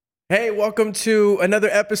Hey, welcome to another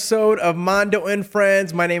episode of Mondo and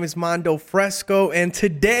Friends. My name is Mondo Fresco, and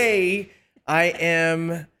today I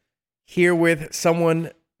am here with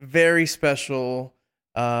someone very special,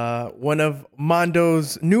 one of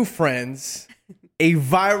Mondo's new friends, a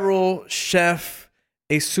viral chef,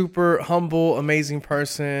 a super humble, amazing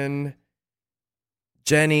person.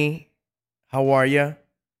 Jenny, how are you?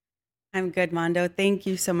 I'm good, Mondo. Thank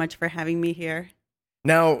you so much for having me here.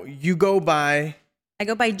 Now, you go by... I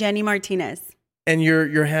go by Jenny Martinez. And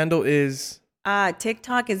your handle is?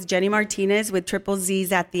 TikTok is Jenny Martinez with triple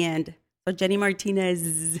Z's at the end. So Jenny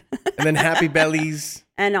Martinez. And then Happy Bellies.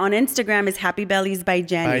 And on Instagram is Happy Bellies by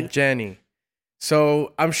Jenny. By Jenny.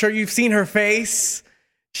 So I'm sure you've seen her face.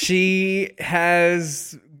 She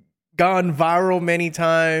has gone viral many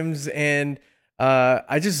times. And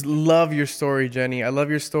I just love your story, Jenny. I love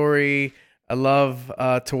your story. I love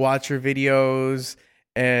to watch your videos.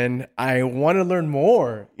 And I want to learn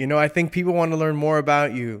more. You know, I think people want to learn more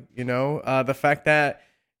about you. You know, the fact that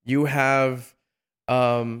you have,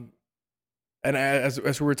 and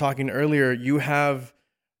as we were talking earlier, you have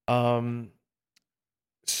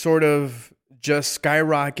sort of just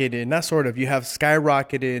skyrocketed, not sort of, you have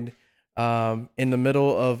skyrocketed in the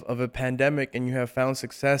middle of a pandemic, and you have found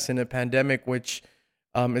success in a pandemic, which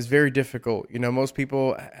is very difficult. You know, most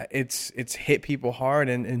people, it's hit people hard,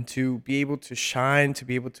 and to be able to shine, to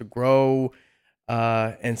be able to grow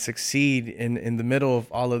and succeed in the middle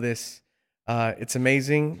of all of this, it's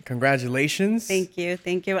amazing. Congratulations. Thank you.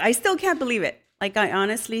 Thank you. I still can't believe it. Like, I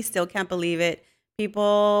honestly still can't believe it.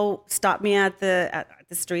 People stop me at the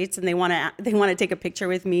streets and they want to take a picture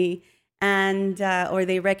with me, and or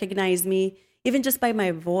they recognize me even just by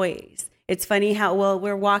my voice. It's funny how, well,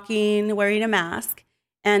 we're walking wearing a mask,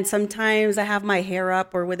 and sometimes I have my hair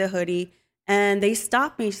up or with a hoodie, and they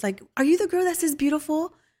stop me. She's like, "Are you the girl that says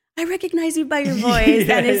beautiful? I recognize you by your voice."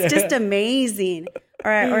 And it's just amazing.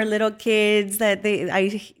 Or little kids that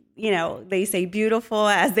they say beautiful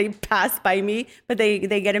as they pass by me, but they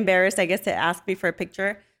get embarrassed, I guess, to ask me for a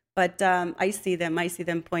picture. But I see them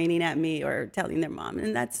pointing at me or telling their mom,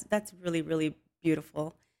 and that's really, really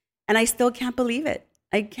beautiful. And I still can't believe it.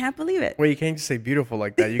 I can't believe it. Well, you can't just say beautiful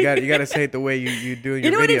like that. You got to say it the way you do in your videos.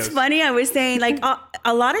 You know what? It's funny. I was saying, like,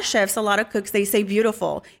 a lot of chefs, a lot of cooks, they say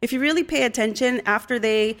beautiful. If you really pay attention, after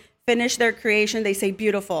they finish their creation, they say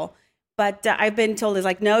beautiful. But I've been told, it's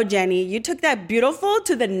like, no, Jenny, you took that beautiful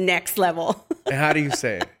to the next level. And how do you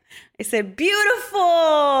say it? I said beautiful.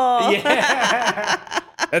 Yeah,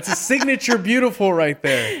 that's a signature beautiful right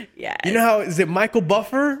there. Yeah. You know how, is it Michael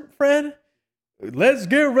Buffer, Fred? Let's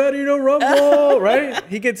get ready to rumble, right?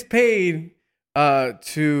 He gets paid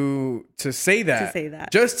to say that. To say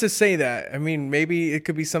that. Just to say that. I mean, maybe it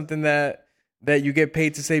could be something that you get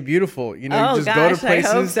paid to say beautiful. You know, you just go to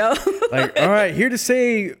places. I hope so. Like, all right, here to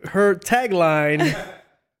say her tagline,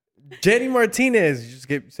 Jenny Martinez. You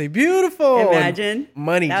just say beautiful. Imagine.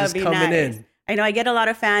 Money That just would be coming nice. in. I know I get a lot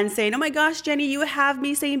of fans saying, "Oh my gosh, Jenny, you have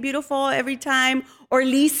me saying beautiful every time," or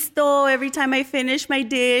listo every time I finish my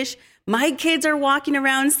dish. My kids are walking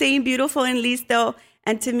around saying beautiful and listo.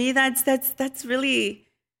 And to me, that's really,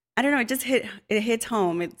 I don't know, it hits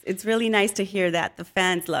home. It's really nice to hear that. The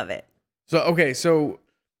fans love it. So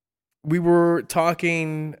we were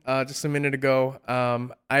talking just a minute ago.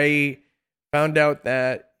 I found out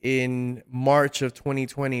that in March of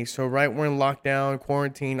 2020, so right when lockdown,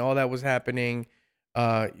 quarantine, all that was happening,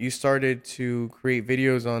 you started to create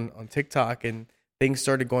videos on TikTok, and things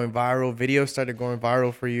started going viral. Videos started going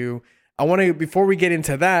viral for you. Before we get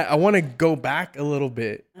into that, I want to go back a little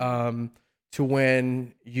bit to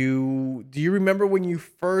when do you remember when you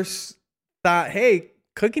first thought, hey,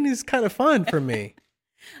 cooking is kind of fun for me?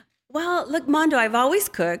 Well, look, Mondo, I've always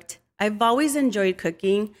cooked. I've always enjoyed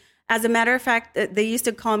cooking. As a matter of fact, they used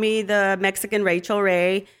to call me the Mexican Rachel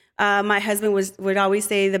Ray. My husband would always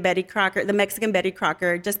say the Mexican Betty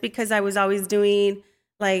Crocker, just because I was always doing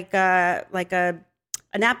like an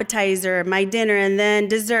appetizer, my dinner, and then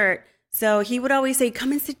dessert. So he would always say,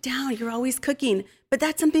 "Come and sit down. You're always cooking." But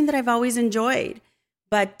that's something that I've always enjoyed.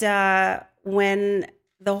 But when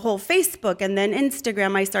the whole Facebook and then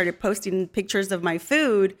Instagram, I started posting pictures of my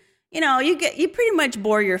food. You know, you pretty much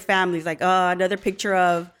bore your families, like, oh, another picture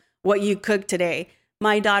of what you cooked today.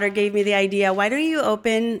 My daughter gave me the idea, why don't you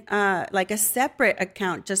open like a separate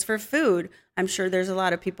account just for food? I'm sure there's a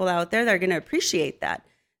lot of people out there that are going to appreciate that.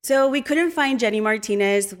 So we couldn't find Jenny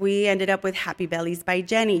Martinez. We ended up with Happy Bellies by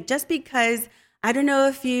Jenny, just because, I don't know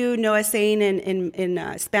if you know a saying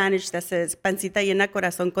in Spanish that says, pancita llena,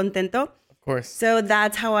 corazón contento. Of course. So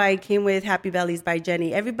that's how I came with Happy Bellies by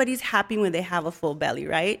Jenny. Everybody's happy when they have a full belly,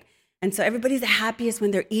 right? And so everybody's the happiest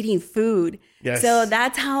when they're eating food. Yes. So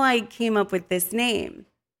that's how I came up with this name.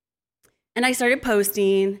 And I started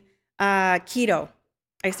posting keto.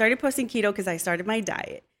 I started posting keto because I started my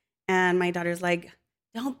diet. And my daughter's like,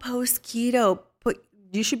 don't post keto.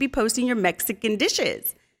 You should be posting your Mexican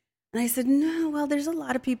dishes. And I said, no, well, there's a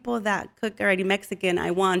lot of people that cook already Mexican.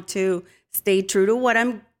 I want to stay true to what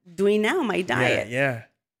I'm doing now, my diet. Yeah.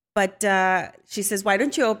 But she says, why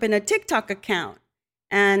don't you open a TikTok account?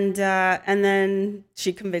 And then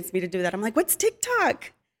she convinced me to do that. I'm like, what's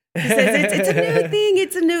TikTok? She says, it's a new thing.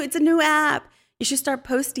 It's a new app. You should start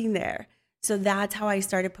posting there. So that's how I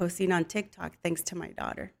started posting on TikTok, thanks to my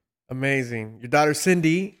daughter. Amazing. Your daughter,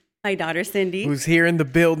 Cindy. My daughter, Cindy. Who's here in the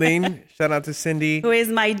building. Shout out to Cindy. Who is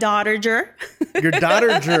my daughter-ger. Your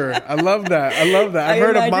daughter-ger. I love that. I've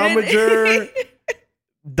heard of mama-ger,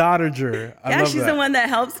 daughter-ger. Yeah, she's the one that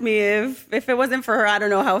helps me. If it wasn't for her, I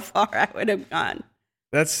don't know how far I would have gone.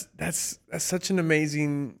 That's such an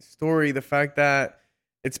amazing story. The fact that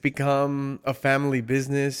it's become a family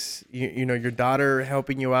business. You know, your daughter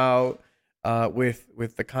helping you out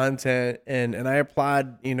with the content, and I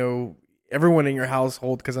applaud, you know, everyone in your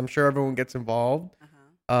household, because I'm sure everyone gets involved.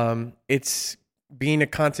 It's being a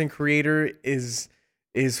content creator is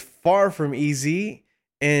far from easy,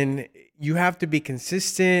 and you have to be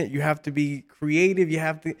consistent. You have to be creative. You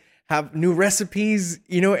have to have new recipes,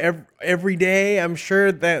 you know, every day. I'm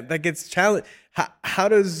sure that gets challenged. How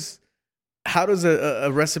does a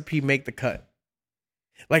recipe make the cut?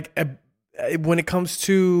 Like when it comes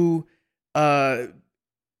to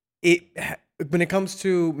when it comes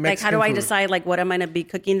to Mexican like, how do I food. decide like what I'm gonna be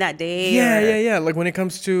cooking that day? Yeah. Like when it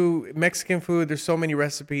comes to Mexican food, there's so many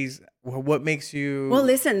recipes. What makes you? Well,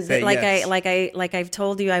 listen, say yes? I've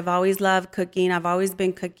told you, I've always loved cooking. I've always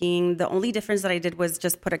been cooking. The only difference that I did was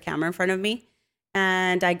just put a camera in front of me,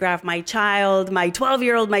 and I grabbed my child, my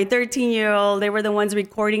 12-year-old, my 13-year-old. They were the ones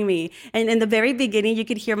recording me, and in the very beginning, you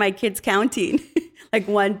could hear my kids counting, like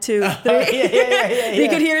 1, 2, 3. Yeah. You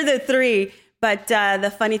could hear the 3. But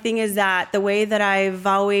the funny thing is that the way that I've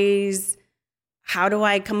always, how do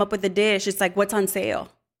I come up with a dish? It's like, what's on sale?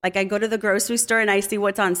 Like I go to the grocery store and I see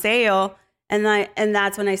what's on sale. And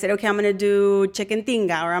that's when I said, okay, I'm going to do chicken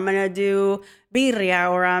tinga, or I'm going to do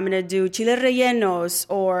birria, or I'm going to do chile rellenos,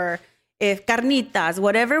 or if carnitas,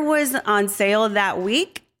 whatever was on sale that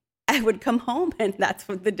week, I would come home and that's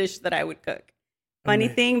what the dish that I would cook. Funny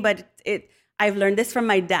thing, but I've learned this from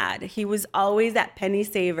my dad. He was always that penny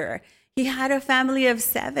saver. He had a family of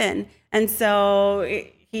 7. And so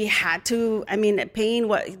he had to,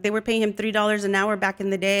 they were paying him $3 an hour back in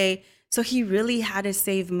the day. So he really had to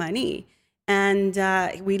save money. And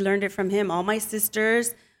we learned it from him. All my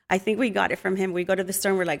sisters, I think we got it from him. We go to the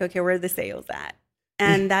store and we're like, okay, where are the sales at?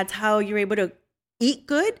 And that's how you're able to eat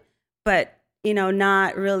good, but, you know,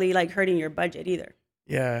 not really like hurting your budget either.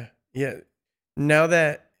 Yeah. Now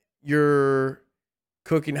that you're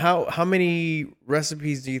cooking, how many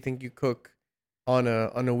recipes do you think you cook on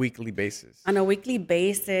a weekly basis? On a weekly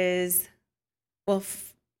basis, well,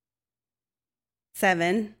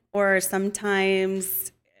 7, or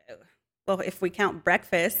sometimes, well, if we count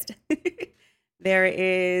breakfast, there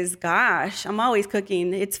is, gosh, I'm always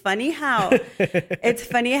cooking. It's funny how if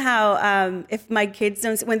my kids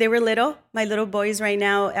don't, when they were little, my little boys right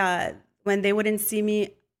now, when they wouldn't see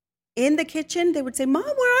me in the kitchen, they would say, Mom,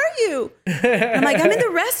 where are you? I'm like, I'm in the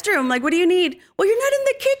restroom. Like, what do you need? Well, you're not in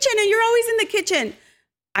the kitchen, and you're always in the kitchen.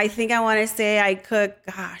 I think I want to say I cook,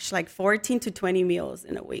 like 14 to 20 meals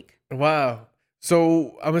in a week. Wow.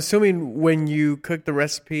 So I'm assuming when you cook the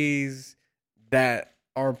recipes that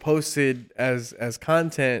are posted as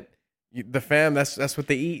content, the fam, that's what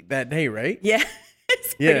they eat that day, right? Yeah,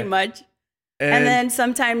 pretty much. And then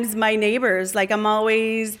sometimes my neighbors, like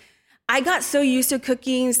I got so used to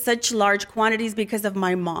cooking such large quantities because of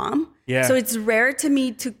my mom. Yeah. So it's rare to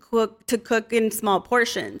me to cook in small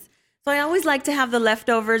portions. So I always like to have the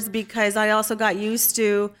leftovers because I also got used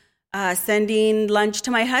to sending lunch to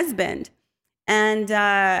my husband. And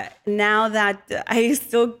now that I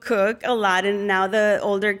still cook a lot, and now the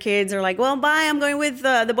older kids are like, well, bye, I'm going with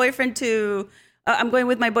the boyfriend to... I'm going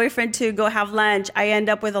with my boyfriend to go have lunch. I end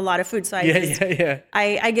up with a lot of food. So I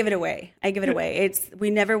give it away. We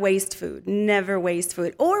never waste food.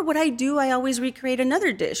 Or what I do, I always recreate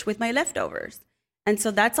another dish with my leftovers. And so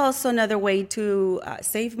that's also another way to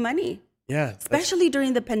save money. Yeah. Especially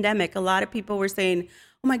during the pandemic. A lot of people were saying,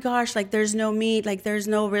 oh my gosh, like there's no meat, like there's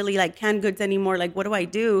no really like canned goods anymore. Like, what do I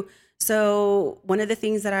do? So one of the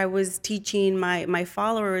things that I was teaching my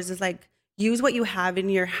followers is like, use what you have in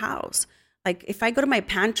your house. Like if I go to my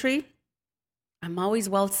pantry, I'm always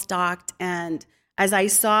well stocked, and As I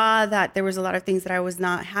saw that there was a lot of things that I was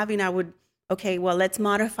not having, I would, okay, well, let's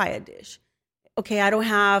modify a dish. Okay, I don't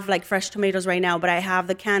have like fresh tomatoes right now, but I have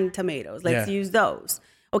the canned tomatoes. Let's use those.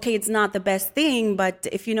 Okay, it's not the best thing, but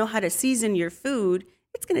if you know how to season your food,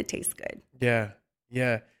 it's going to taste good. Yeah.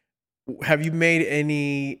 Yeah. Have you made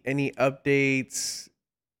any updates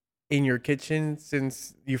in your kitchen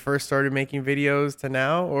since you first started making videos to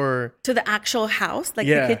now, or to the actual house, like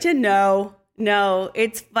the kitchen? No.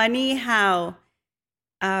 It's funny how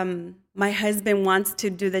my husband wants to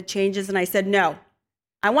do the changes, and I said no.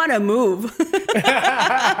 I want to move.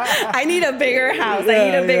 I need a bigger house. I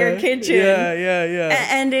need a bigger kitchen. Yeah.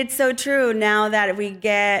 And it's so true. Now that we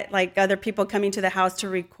get like other people coming to the house to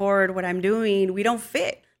record what I'm doing, we don't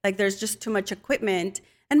fit. Like there's just too much equipment.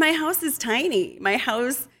 And my house is tiny. My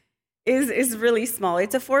house is really small.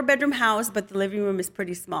 It's a 4-bedroom house, but the living room is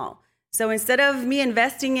pretty small. So instead of me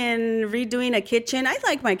investing in redoing a kitchen, I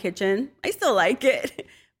like my kitchen. I still like it.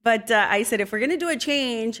 But I said, if we're going to do a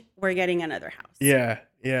change, we're getting another house. Yeah.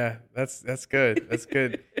 That's good. That's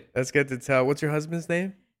good. That's good to tell. What's your husband's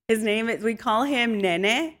name? His name is, we call him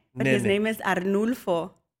Nene, but his name is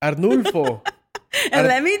Arnulfo. Arnulfo. And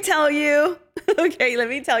let me tell you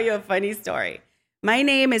a funny story. My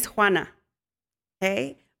name is Juana.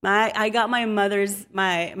 Okay? I got my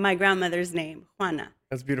grandmother's name, Juana.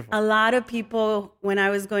 That's beautiful. A lot of people, when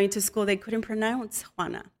I was going to school, they couldn't pronounce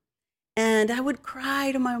Juana. And I would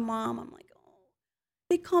cry to my mom. I'm like,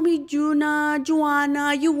 they call me Juna,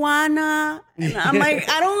 Juana, Yuana. And I'm like,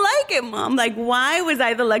 I don't like it, Mom. Like, why was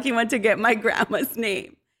I the lucky one to get my grandma's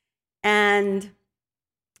name? And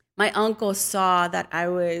my uncle saw that I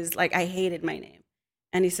was like, I hated my name.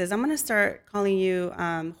 And he says, I'm going to start calling you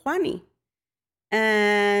Juani.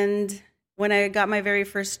 And when I got my very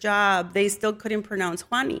first job, they still couldn't pronounce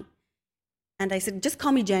Juani. And I said, just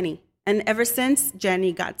call me Jenny. And ever since,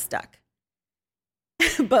 Jenny got stuck.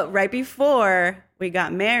 But right before we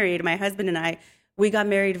got married, my husband and we got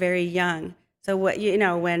married very young. So what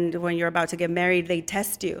when you're about to get married, they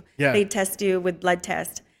test you. Yeah. They test you with blood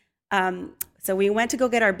test. So we went to go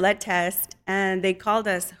get our blood test, and they called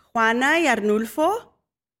us Juana y Arnulfo.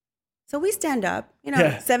 So we stand up,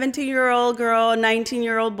 17-year-old girl,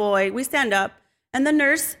 19-year-old boy. We stand up, and the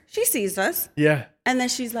nurse, she sees us. Yeah. And then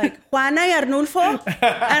she's like, Juana y Arnulfo?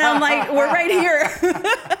 And I'm like, we're right here.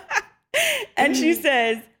 And she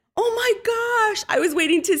says, oh my gosh, I was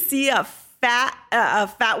waiting to see a fat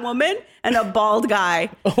woman and a bald guy.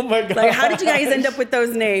 Oh my God. Like, how did you guys end up with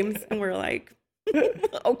those names? And we're like,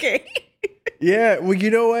 okay. Yeah, well,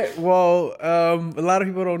 you know what? Well, a lot of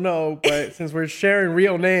people don't know, but since we're sharing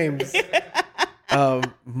real names,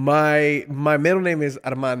 my middle name is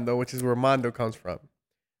Armando, which is where Armando comes from.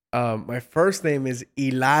 My first name is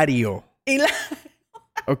Hilario.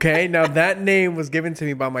 Okay, now that name was given to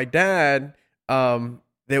me by my dad.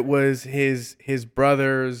 That was his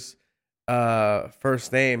brother's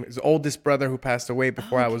first name, his oldest brother who passed away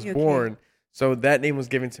before I was born. So that name was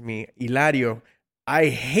given to me, Hilario. I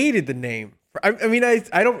hated the name. I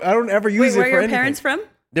don't ever use it for anything. Where are your parents from?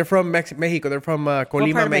 They're from Mexico. They're from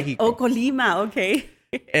Colima, Mexico. Oh, Colima. Okay.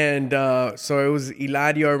 And so it was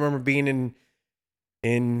Hilario. I remember being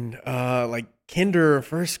in like kinder or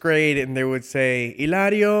first grade, and they would say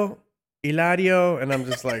Hilario, and I'm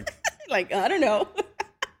just like, like, I don't know.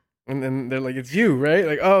 And then they're like, it's you, right?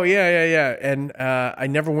 Like, oh yeah. And I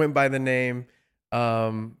never went by the name.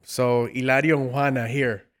 So Hilario and Juana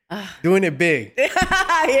here. Doing it big.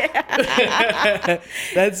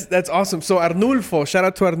 That's awesome. So Arnulfo, shout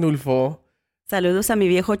out to Arnulfo. Saludos a mi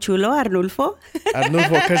viejo chulo, Arnulfo.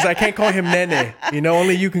 Arnulfo, because I can't call him Nene.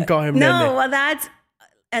 Only you can call him Nene. No, well, that's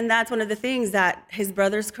one of the things that his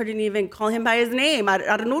brothers couldn't even call him by his name,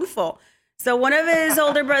 Arnulfo. So one of his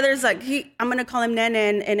older brothers, like, I'm going to call him Nene,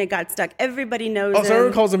 and it got stuck. Everybody knows him. So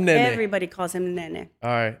everyone calls him Nene. Everybody calls him Nene. All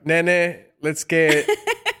right. Nene, let's get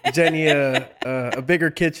Jenny a bigger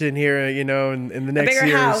kitchen here, in the next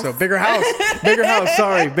year or so. Bigger house.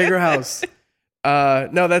 Sorry, bigger house.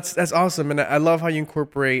 No, that's awesome. And I love how you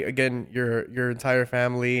incorporate, again, your entire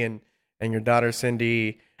family and your daughter,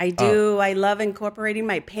 Cindy. I do. I love incorporating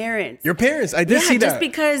my parents. Your parents. I did see that. Just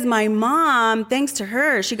because my mom, thanks to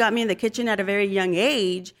her, she got me in the kitchen at a very young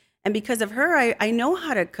age. And because of her, I know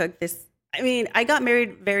how to cook this. I mean, I got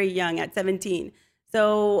married very young at 17.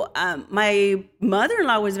 So my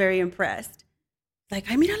mother-in-law was very impressed. Like,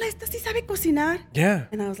 ay, mírala, esta sí sabe cocinar. Yeah.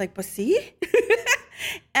 And I was like, pues sí.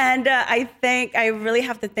 And I really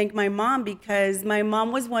have to thank my mom, because my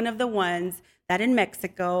mom was one of the ones that in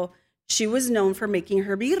Mexico, she was known for making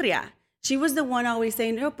her birria. she was the one always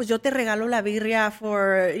saying, no, pues yo te regalo la birria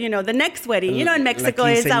for, the next wedding. In Mexico,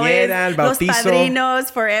 it's always los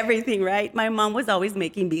padrinos for everything, right? My mom was always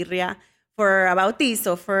making birria for a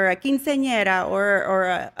bautizo, for a quinceañera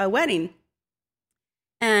or a wedding.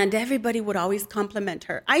 And everybody would always compliment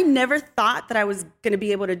her. I never thought that I was going to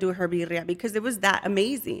be able to do her birria because it was that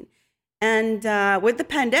amazing. And with the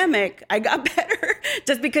pandemic, I got better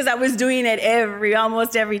just because I was doing it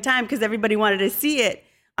almost every time because everybody wanted to see it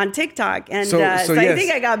on TikTok. And so yes. I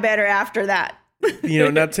think I got better after that.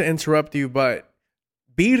 Not to interrupt you, but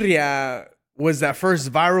birria was that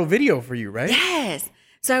first viral video for you, right? Yes.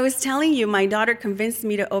 So I was telling you, my daughter convinced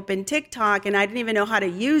me to open TikTok and I didn't even know how to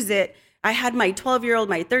use it. I had my 12-year-old,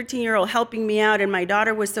 my 13-year-old helping me out and my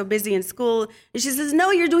daughter was so busy in school. And she says,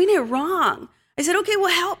 no, you're doing it wrong. I said, okay,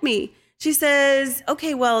 well, help me. She says,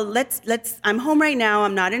 okay, well, let's, I'm home right now.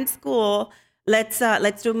 I'm not in school. Let's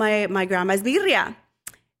do my grandma's birria.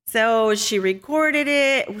 So she recorded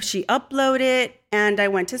it, she uploaded it, and I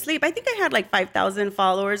went to sleep. I think I had like 5,000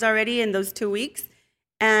 followers already in those 2 weeks.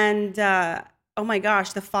 And oh my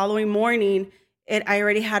gosh, the following morning, I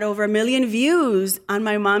already had over 1 million views on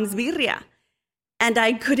my mom's birria. And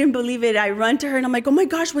I couldn't believe it. I run to her and I'm like, oh my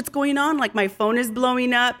gosh, what's going on? Like my phone is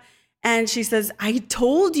blowing up. And she says, I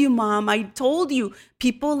told you, Mom, I told you.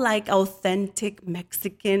 People like authentic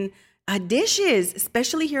Mexican dishes,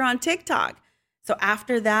 especially here on TikTok. So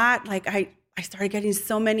after that, like I started getting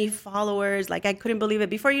so many followers. Like I couldn't believe it.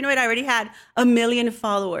 Before you know it, I already had 1 million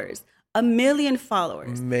followers. 1 million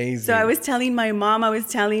followers. Amazing. So I was telling my mom, I was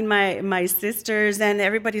telling my sisters, and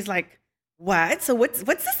everybody's like, what? So what's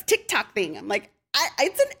this TikTok thing? I'm like,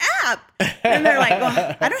 it's an app. And they're like,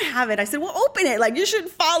 well, I don't have it. I said, well, open it. Like, you should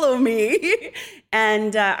follow me.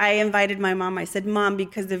 And I invited my mom. I said, Mom,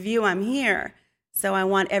 because of you, I'm here. So I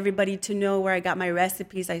want everybody to know where I got my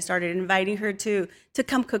recipes. I started inviting her to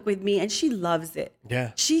come cook with me, and she loves it.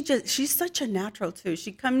 Yeah. She's such a natural too.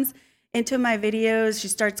 She comes into my videos, she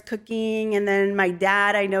starts cooking, and then my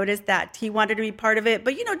dad, I noticed that he wanted to be part of it.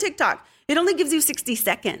 But TikTok, it only gives you 60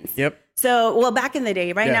 seconds. Yep. So, well, back in the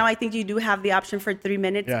day, right now, I think you do have the option for 3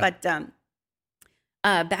 minutes, but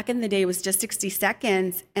back in the day, it was just 60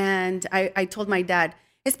 seconds. And I told my dad,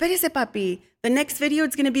 espérese, papi, the next video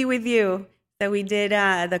is going to be with you. So we did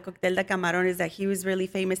the cóctel de camarones that he was really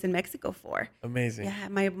famous in Mexico for. Amazing. Yeah,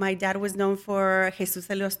 my dad was known for Jesus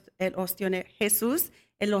el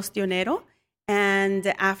Ostionero. And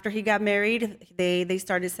after he got married, they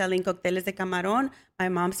started selling cócteles de camarón. My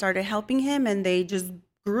mom started helping him, and they just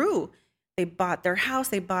grew. They bought their house,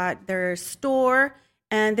 they bought their store,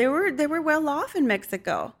 and they were well off in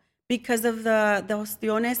Mexico because of the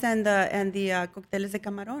ostiones and the cócteles de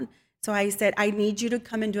camarón. So I said, I need you to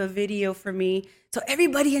come and do a video for me, so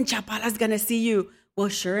everybody in Chapala is gonna see you. Well,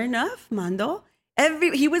 sure enough, Mando,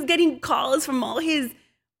 he was getting calls from all his,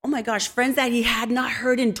 oh my gosh, friends that he had not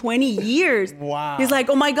heard in 20 years. Wow. He's like,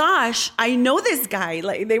 oh my gosh, I know this guy.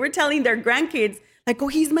 Like, they were telling their grandkids, like, oh,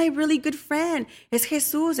 he's my really good friend. Es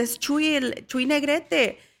Jesus, es Chuy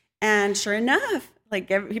Negrete. And sure enough, like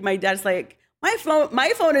my dad's like, my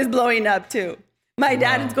phone is blowing up too. My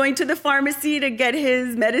dad is going to the pharmacy to get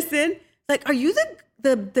his medicine. Like, are you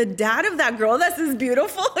the dad of that girl that's as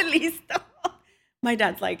beautiful? Listo. My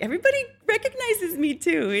dad's like, everybody recognizes me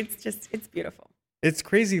too. It's beautiful. It's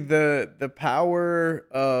crazy the power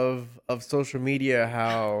of social media,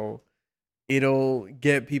 how it'll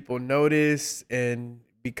get people noticed and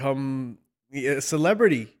become a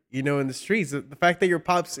celebrity, in the streets. The fact that your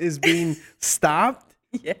pops is being stopped,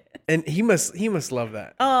 yeah, and he must love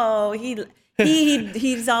that. Oh,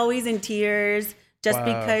 he's always in tears just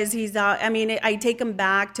because he's out. I mean, I take him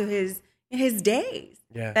back to his days.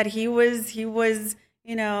 Yeah. That he was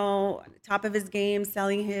top of his game,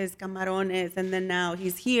 selling his camarones, and then now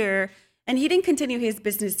he's here, and he didn't continue his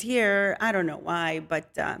business here. I don't know why,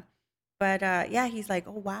 but yeah, he's like,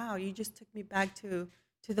 oh wow, you just took me back to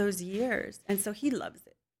those years, and so he loves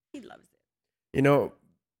it. He loves it.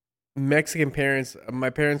 Mexican parents. My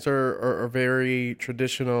parents are very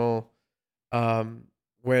traditional.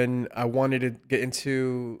 When I wanted to get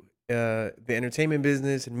into the entertainment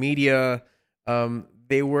business and media,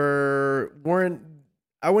 they weren't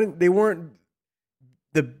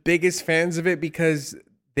the biggest fans of it because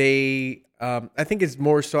they I think it's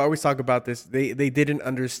more so, I always talk about this, they didn't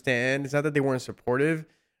understand. It's not that they weren't supportive.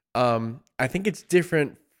 I think it's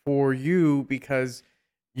different for you because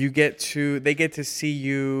they get to see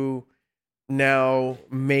you now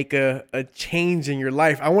make a change in your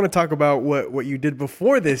life. I want to talk about what you did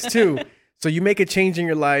before this too. So you make a change in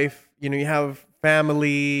your life, you have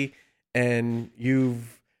family, and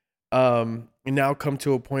you've you now come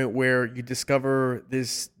to a point where you discover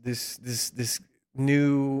this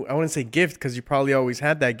new, I wouldn't say gift because you probably always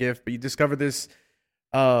had that gift, but you discover this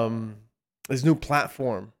new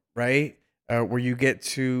platform, right? Where you get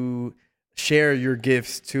to share your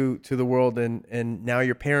gifts to the world, and now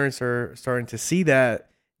your parents are starting to see that.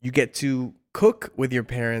 You get to cook with your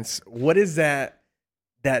parents. What does that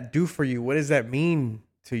do for you? What does that mean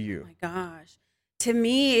to you? Oh my gosh. To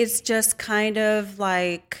me, it's just kind of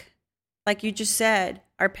like you just said,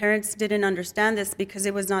 our parents didn't understand this because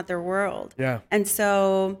it was not their world. Yeah. And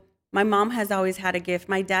so my mom has always had a gift.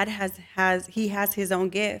 My dad has his own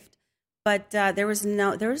gift, but there was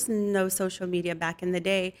no social media back in the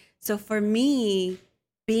day. So for me,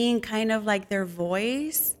 being kind of like their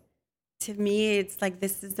voice, to me, it's like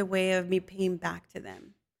this is the way of me paying back to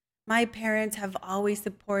them. My parents have always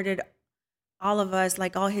supported all of us,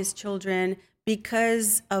 like all his children.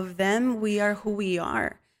 Because of them, we are who we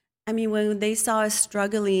are. I mean, when they saw us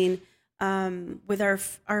struggling with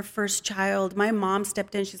our first child, my mom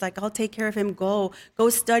stepped in. She's like, "I'll take care of him. Go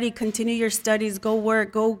study, continue your studies, go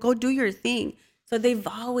work, go do your thing." So they've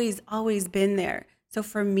always been there. So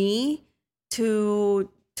for me to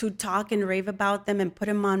talk and rave about them and put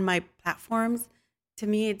them on my platforms, to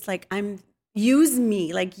me, it's like use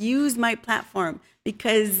my platform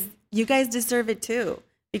because you guys deserve it too.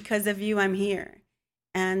 Because of you, I'm here.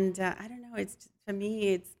 And I don't know, for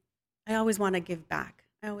me, I always want to give back.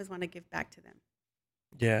 I always want to give back to them.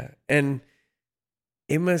 Yeah. And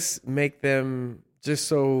it must make them just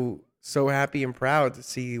so happy and proud to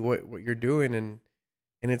see what you're doing. And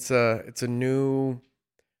it's a new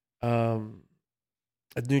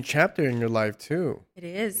chapter in your life too. It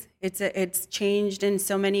is. It's changed in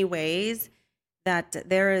so many ways that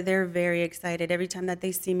they're very excited every time that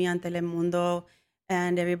they see me on Telemundo.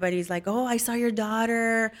 And everybody's like, "Oh, I saw your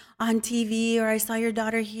daughter on TV," or "I saw your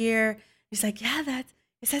daughter here." He's like, "Yeah,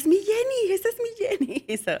 it says mi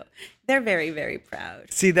Jenny." So they're very, very proud.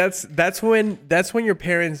 See, that's when your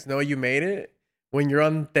parents know you made it. When you're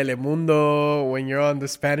on Telemundo, when you're on the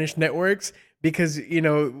Spanish networks, because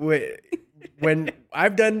when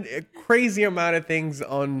I've done a crazy amount of things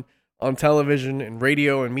on television and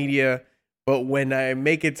radio and media, but when I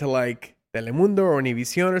make it to like Telemundo or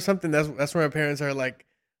Univision or something, that's where my parents are like,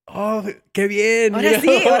 "Oh, qué bien." Ahora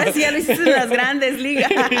sí ya lo hiciste en las grandes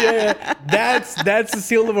ligas. Yeah. That's the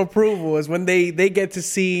seal of approval, is when they get to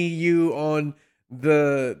see you on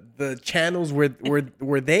the channels where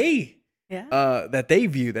they that they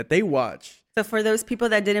view, that they watch. So for those people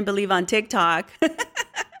that didn't believe on TikTok,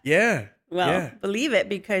 believe it,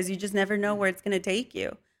 because you just never know where it's going to take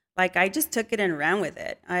you. Like I just took it and ran with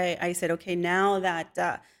it. I said, okay, now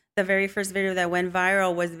that the very first video that went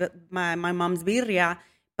viral was my mom's birria,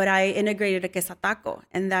 but I integrated a quesataco.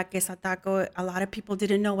 And that quesataco, a lot of people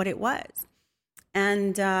didn't know what it was.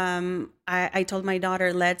 And I told my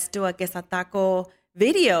daughter, let's do a quesataco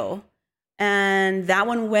video. And that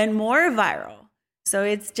one went more viral. So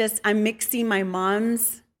it's just, I'm mixing my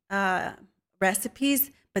mom's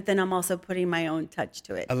recipes, but then I'm also putting my own touch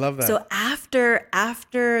to it. I love that. So after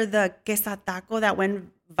the quesataco that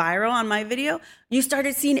went viral on my video, you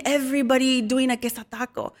started seeing everybody doing a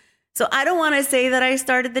quesataco. So I don't want to say that I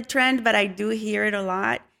started the trend, but I do hear it a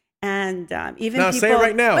lot. And even now, people... say it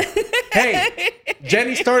right now. Hey,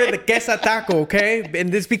 Jenny started the quesataco, okay?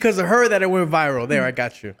 And it's because of her that it went viral. There, I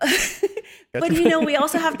got you. But we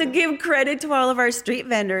also have to give credit to all of our street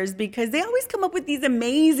vendors, because they always come up with these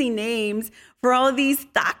amazing names for all of these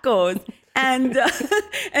tacos. And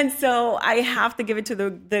so I have to give it to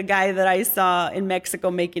the guy that I saw in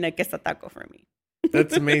Mexico making a quesataco for me.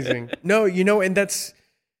 That's amazing. No, and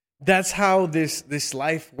that's how this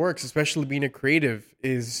life works, especially being a creative,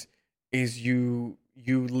 is you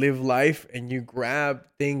live life and you grab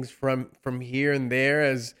things from here and there.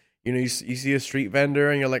 As you see a street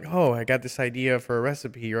vendor and you're like, "Oh, I got this idea for a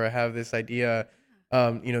recipe," or "I have this idea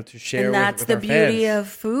to share." And that's with the our beauty fans.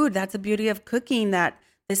 of food. That's the beauty of cooking. That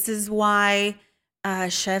this is why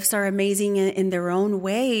chefs are amazing in their own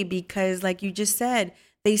way, because like you just said,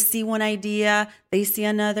 they see one idea, they see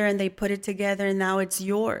another, and they put it together, and now it's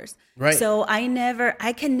yours. Right. So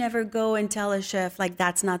I can never go and tell a chef like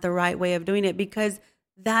that's not the right way of doing it, because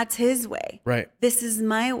that's his way. Right. This is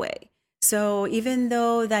my way. So even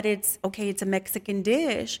though that it's a Mexican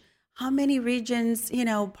dish, how many regions,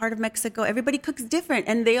 part of Mexico, everybody cooks different,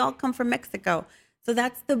 and they all come from Mexico. So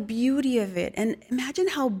that's the beauty of it. And imagine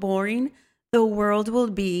how boring the world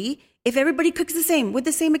will be if everybody cooks the same with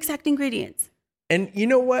the same exact ingredients. And you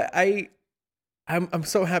know what? I'm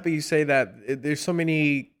so happy you say that. There's so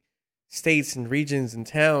many states and regions and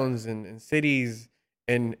towns and cities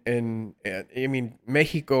and I mean,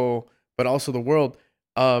 Mexico but also the world.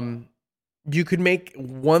 You could make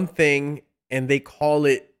one thing and they call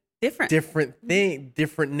it different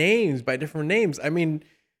names by different names. I mean,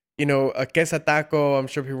 you know, a queso taco, I'm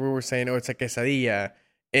sure people were saying, oh, it's a quesadilla.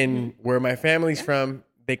 And where my family's from,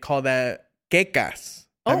 they call that quecas.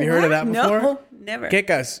 Have you heard of that before? No, never.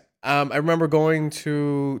 Quecas. I remember going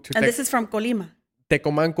to and this is from Colima.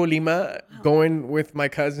 Tecomán, Colima, going with my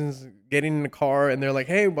cousins, getting in the car, and they're like,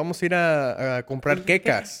 hey, vamos a ir a comprar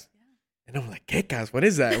quecas. And I'm like, quecas, what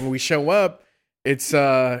is that? And when we show up, it's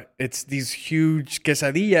these huge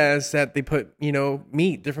quesadillas that they put, you know,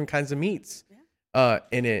 meat, different kinds of meats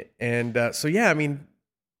in it. And so, yeah, I mean,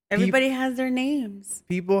 everybody has their names.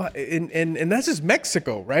 People, and that's just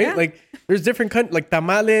Mexico, right? Yeah. Like, there's different countries, like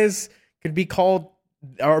tamales could be called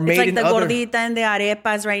or made it's like in the other... gordita and the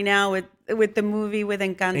arepas right now with the movie with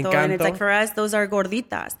Encanto. And it's like, for us, those are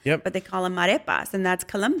gorditas. Yep. But they call them arepas, and that's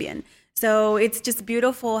Colombian. So it's just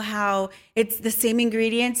beautiful how it's the same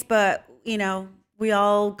ingredients, but, you know, we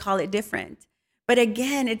all call it different. But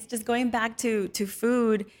again, it's just going back to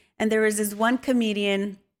food. And there was this one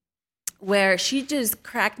comedian where she just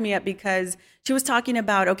cracked me up because she was talking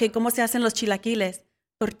about, okay, ¿cómo se hacen los chilaquiles?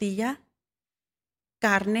 Tortilla,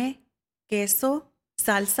 carne, queso,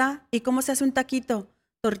 salsa. ¿Y cómo se hace un taquito?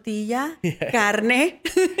 Tortilla, carne,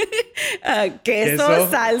 queso,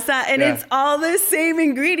 salsa. And it's all the same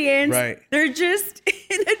ingredients. Right. They're just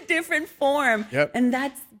in a different form. Yep. And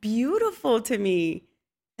that's beautiful to me.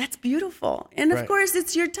 That's beautiful. And of course,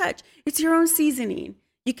 it's your touch. It's your own seasoning.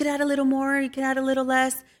 You could add a little more, you could add a little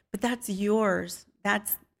less, but that's yours.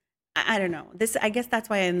 That's, I don't know. I guess that's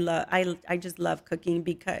why I just love cooking,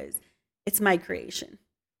 because it's my creation.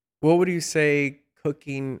 What would you say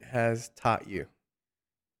cooking has taught you?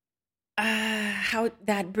 How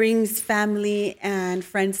that brings family and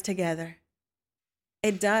friends together.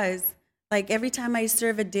 It does. Like every time I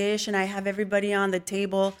serve a dish and I have everybody on the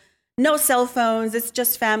table, no cell phones, it's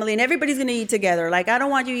just family, and everybody's going to eat together. Like, I don't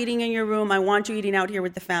want you eating in your room. I want you eating out here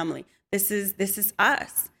with the family. This is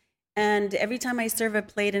us. And every time I serve a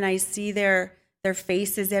plate and I see their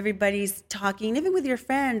faces, everybody's talking, even with your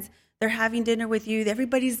friends, they're having dinner with you.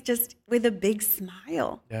 Everybody's just with a big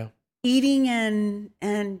smile. Yeah. Eating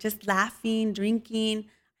and just laughing, drinking.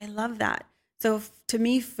 I love that. So to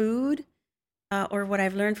me, food, or what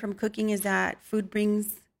I've learned from cooking, is that food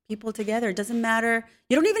brings people together. It doesn't matter.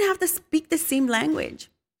 You don't even have to speak the same language.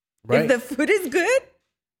 Right. If the food is good,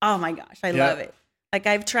 oh my gosh, I love it. Like,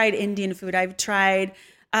 I've tried Indian food. I've tried,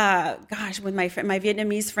 with my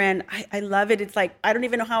Vietnamese friend, I love it. It's like, I don't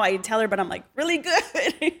even know how I tell her, but I'm like, really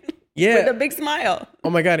good. Yeah. With a big smile. Oh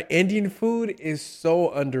my God. Indian food is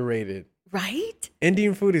so underrated. Right?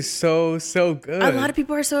 Indian food is so good. A lot of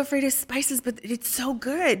people are so afraid of spices, but it's so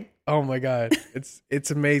good. Oh my God.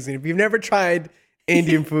 It's amazing. If you've never tried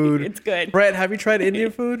Indian food, it's good. Brett, have you tried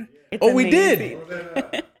Indian food? It's amazing.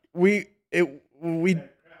 We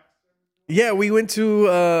did. We went to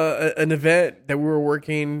an event that we were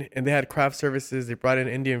working, and they had craft services. They brought in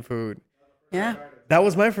Indian food. Yeah. That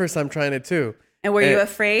was my first time trying it too. And were you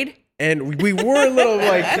afraid? And we were a little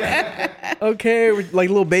like, okay, like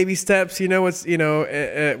little baby steps, you know, it's, you know,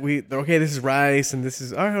 okay, this is rice and this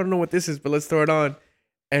is, I don't know what this is, but let's throw it on.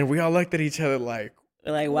 And we all looked at each other like,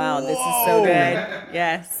 we're like, wow, this is so good.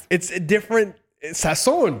 Yes. It's a different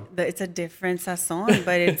sazon. It's a different sazon,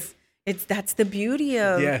 but that's the beauty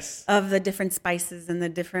of the different spices and the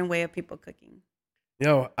different way of people cooking.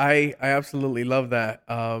 No, I absolutely love that.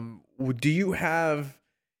 Do you have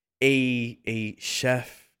a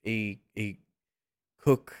chef, a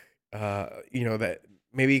cook, you know, that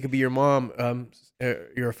maybe it could be your mom,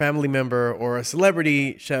 your family member, or a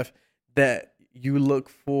celebrity chef that you look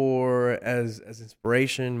for as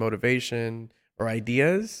inspiration, motivation, or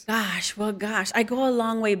ideas? Gosh, I go a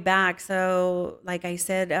long way back. So like I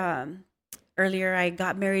said earlier, I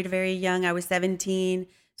got married very young. I was 17.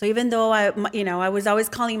 So even though I was always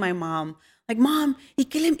calling my mom, like, Mom, ¿y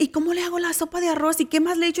cómo le hago la sopa de arroz? ¿Y qué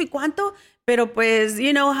más le echo? ¿Y cuánto? Pero pues,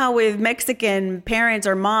 you know how with Mexican parents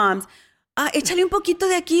or moms, échale un poquito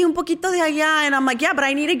de aquí, un poquito de allá. And I'm like, yeah, but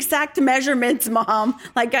I need exact measurements, Mom.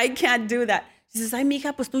 Like, I can't do that. She says, ay,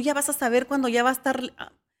 mija, pues tú ya vas a saber cuando ya va a estar.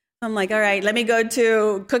 I'm like, all right, let me go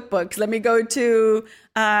to cookbooks. Let me go to,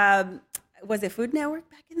 was it Food Network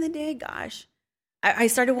back in the day? Gosh. I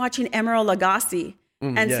started watching Emeril Lagasse.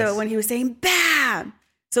 So when he was saying, bam.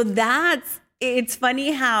 So it's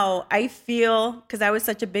funny how I feel, because I was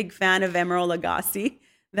such a big fan of Emeril Lagasse,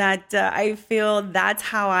 that I feel that's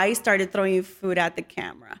how I started throwing food at the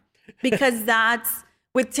camera. Because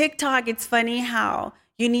with TikTok, it's funny how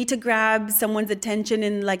you need to grab someone's attention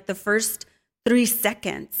in like the first 3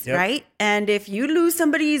 seconds, Yep. right? And if you lose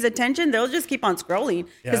somebody's attention, they'll just keep on scrolling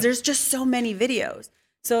because Yeah. there's just so many videos.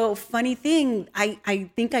 So funny thing, I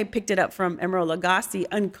think I picked it up from Emerald Lagasse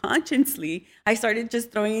unconsciously. I started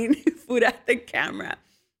just throwing food at the camera,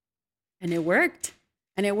 and it worked.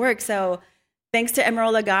 And it worked. So thanks to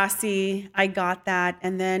Emerald Lagasse, I got that.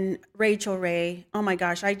 And then Rachel Ray, oh my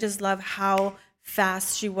gosh, I just love how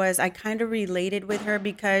fast she was. I kind of related with her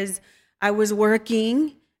because I was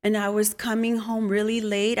working and I was coming home really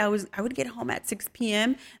late. I would get home at 6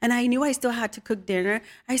 p.m. and I knew I still had to cook dinner.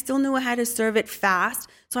 I still knew I had to serve it fast.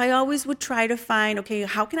 So I always would try to find, okay,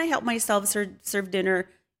 how can I help myself serve dinner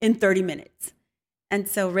in 30 minutes? And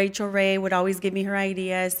so Rachel Ray would always give me her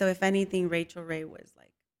ideas. So if anything, Rachel Ray was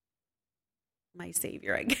like my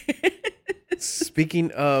savior, I guess. Speaking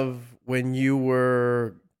of when you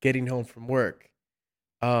were getting home from work,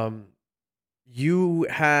 you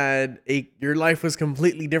had your life was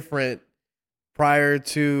completely different prior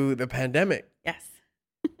to the pandemic. Yes.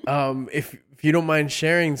 If you don't mind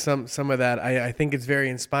sharing some of that, I think it's very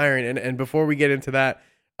inspiring. And before we get into that,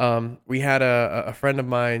 we had a friend of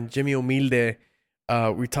mine, Jimmy Humilde.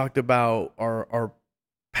 We talked about our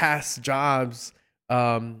past jobs,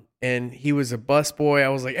 and he was a busboy. I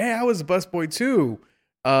was like, hey, I was a busboy too.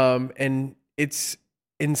 And it's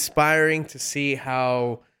inspiring to see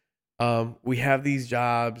how we have these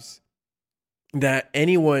jobs that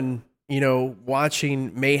anyone,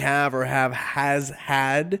 watching may have or has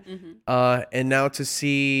had. Mm-hmm. And now to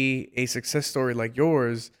see a success story like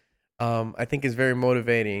yours, I think is very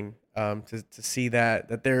motivating, to see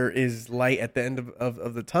that there is light at the end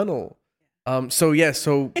of the tunnel.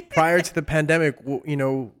 So prior to the pandemic,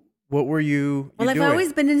 what were you Well, I've doing?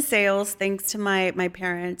 always been in sales thanks to my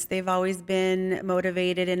parents. They've always been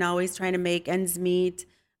motivated and always trying to make ends meet.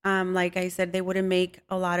 Like I said, they wouldn't make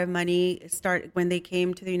a lot of money start when they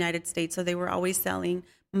came to the United States. So they were always selling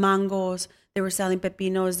mangoes. They were selling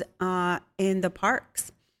pepinos in the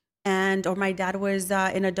parks. Or my dad was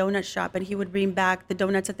in a donut shop, and he would bring back the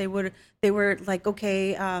donuts that they were like,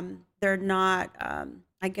 okay, they're not,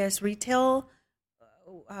 I guess, retail.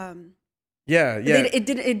 Yeah. It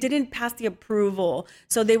didn't pass the approval,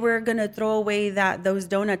 so they were gonna throw away those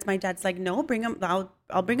donuts. My dad's like, no, bring them.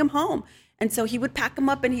 I'll bring them home. And so he would pack them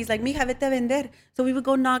up, and he's like, "Mija, vete a vender." So we would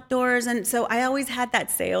go knock doors, and so I always had that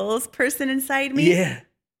sales person inside me. Yeah.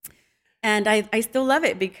 And I still love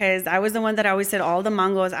it because I was the one that always said all the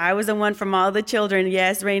mangoes. I was the one from all the children.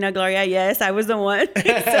 Yes, Reina Gloria. Yes, I was the one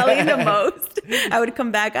selling the most. I would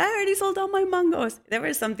come back. I already sold all my mangoes. There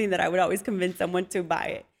was something that I would always convince someone to buy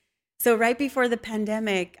it. So right before the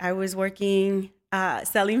pandemic, I was working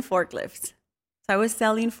selling forklifts. So I was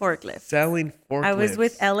selling forklifts. Selling forklifts. I was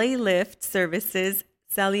with LA Lift Services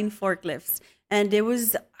selling forklifts. And it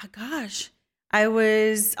was, I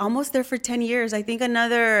was almost there for 10 years. I think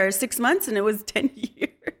another 6 months and it was 10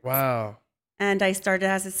 years. Wow. And I started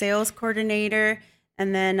as a sales coordinator.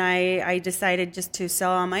 And then I decided just to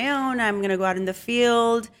sell on my own. I'm going to go out in the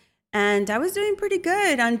field. And I was doing pretty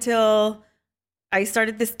good until I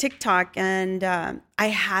started this TikTok, and I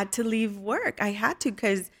had to leave work. I had to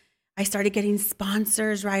because I started getting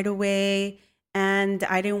sponsors right away, and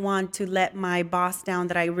I didn't want to let my boss down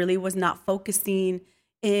that I really was not focusing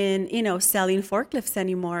in, selling forklifts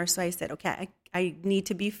anymore. So I said, okay, I need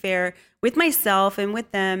to be fair with myself and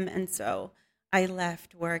with them. And so I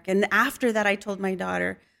left work. And after that, I told my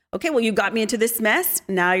daughter, okay, well, you got me into this mess.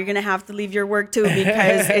 Now you're going to have to leave your work too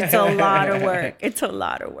because it's a lot of work. It's a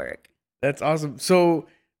lot of work. That's awesome. So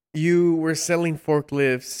you were selling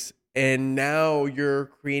forklifts, and now you're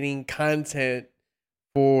creating content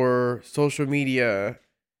for social media.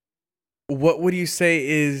 What would you say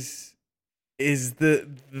is the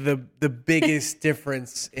biggest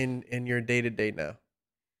difference in your day-to-day now?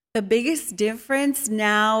 The biggest difference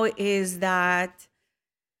now is that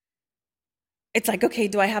it's like, okay,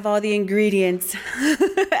 do I have all the ingredients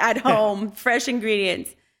at home, fresh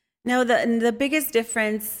ingredients? No, the biggest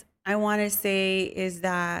difference I want to say is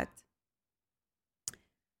that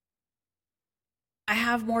I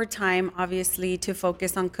have more time, obviously, to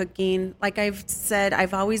focus on cooking. Like I've said,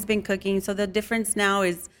 I've always been cooking. So the difference now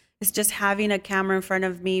is just having a camera in front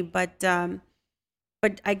of me. But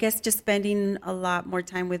I guess just spending a lot more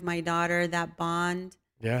time with my daughter, that bond,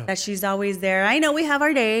 that she's always there. I know we have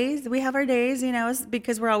our days,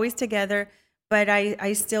 because we're always together. But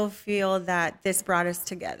I still feel that this brought us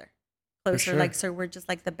together closer. Sure. So we're just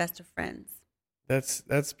like the best of friends.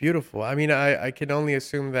 That's beautiful. I mean, I can only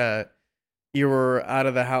assume that you were out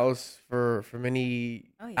of the house for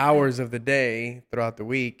many hours of the day throughout the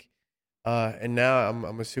week, and now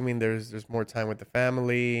I'm assuming there's more time with the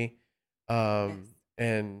family, Yes.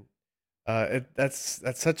 and That's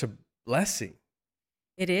such a blessing.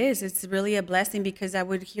 It is. It's really a blessing because I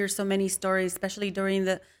would hear so many stories, especially during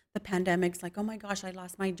the pandemics, like, oh my gosh, I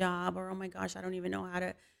lost my job, or oh my gosh, I don't even know how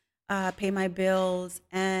to pay my bills.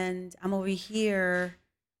 And I'm over here,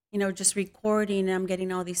 just recording and I'm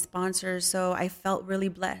getting all these sponsors. So I felt really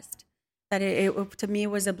blessed that it to me,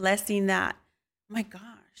 it was a blessing that, oh my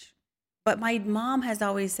gosh. But my mom has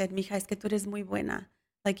always said, mija, es que tú eres muy buena.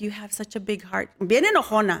 Like, you have such a big heart. Bien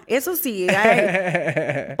enojona. Eso sí.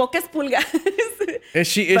 Pocas pulgas. Is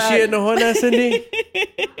she enojona, Cindy?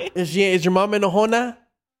 Is your mom enojona?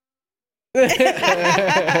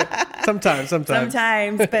 Sometimes.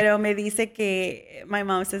 Pero me dice que my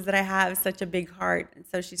mom says that I have such a big heart. And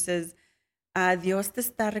so she says, Dios te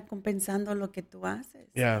está recompensando lo que tú haces.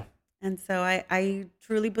 Yeah. And so I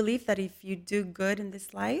truly believe that if you do good in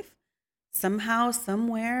this life, somehow,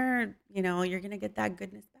 somewhere, you're going to get that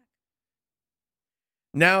goodness back.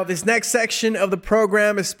 Now, this next section of the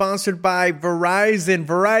program is sponsored by Verizon.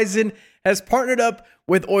 Verizon has partnered up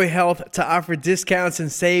with Oi Health to offer discounts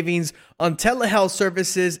and savings on telehealth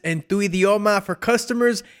services en tu idioma for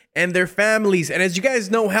customers and their families. And as you guys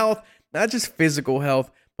know, health, not just physical health,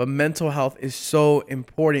 but mental health is so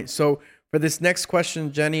important. So for this next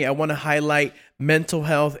question, Jenny, I want to highlight mental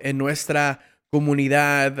health en nuestra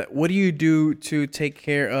comunidad. What do you do to take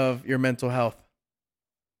care of your mental health?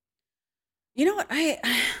 You know what? I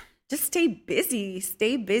just stay busy.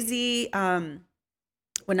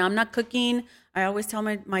 When I'm not cooking, I always tell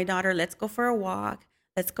my daughter, let's go for a walk.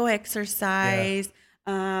 Let's go exercise.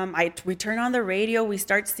 Yeah. We turn on the radio. We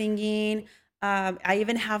start singing. I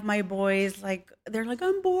even have my boys, they're like,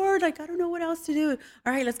 I'm bored. Like, I don't know what else to do.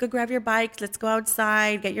 All right, let's go grab your bikes. Let's go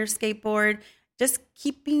outside, get your skateboard. Just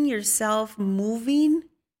keeping yourself moving.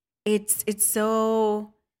 It's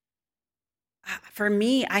so, for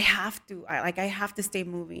me, I have to stay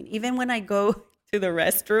moving. Even when I go to the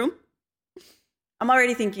restroom, I'm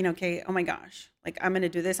already thinking, okay, oh my gosh, I'm going to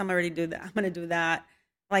do this. I'm already do that. I'm going to do that.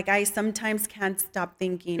 I sometimes can't stop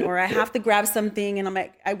thinking, or I have to grab something and I'm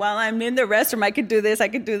like, while I'm in the restroom, I could do this, I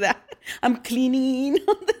could do that. I'm cleaning.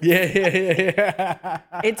 Yeah.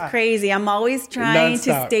 It's crazy. I'm always trying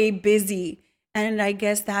Non-stop. to stay busy. And I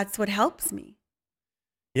guess that's what helps me.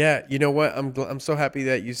 Yeah. You know what? I'm so happy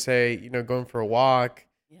that you say, going for a walk,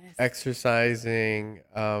 Yes. exercising.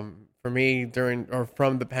 For me,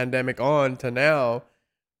 from the pandemic on to now,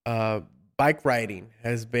 bike riding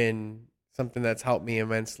has been something that's helped me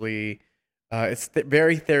immensely. It's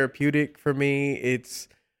very therapeutic for me. It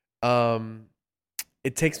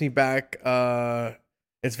takes me back.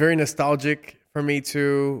 It's very nostalgic for me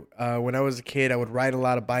too. When I was a kid, I would ride a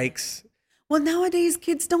lot of bikes. Well, nowadays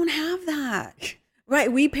kids don't have that.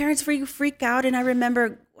 Right. We parents freak out. And I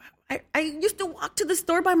remember I used to walk to the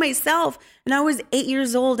store by myself and I was 8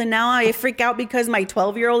 years old. And now I freak out because my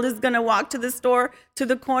 12-year-old is going to walk to the store to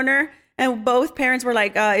the corner. And both parents were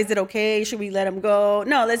like, is it okay? Should we let him go?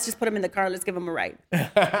 No, let's just put him in the car. Let's give him a ride.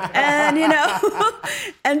 And,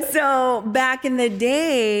 and so back in the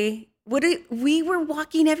day, we were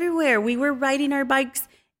walking everywhere. We were riding our bikes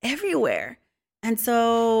everywhere. And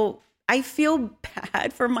so I feel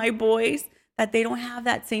bad for my boys that they don't have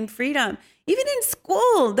that same freedom. Even in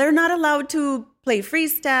school, they're not allowed to play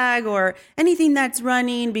freeze tag or anything that's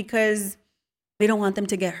running because they don't want them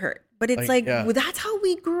to get hurt. But it's well, that's how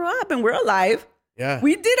we grew up and we're alive. Yeah.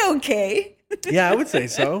 We did okay. Yeah, I would say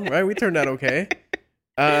so, right? We turned out okay.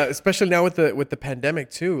 Especially now with the pandemic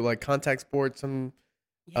too, like contact sports, some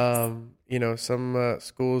some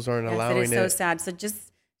schools aren't allowing it. It is so sad. So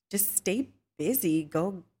just stay busy.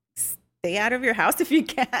 Go stay out of your house if you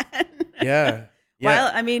can. Yeah.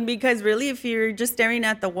 Well, I mean, because really, if you're just staring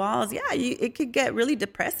at the walls, it could get really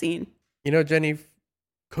depressing. Jenny,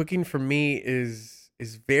 cooking for me is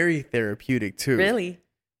very therapeutic too. Really?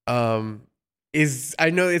 I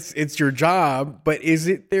know it's your job, but is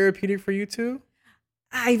it therapeutic for you too?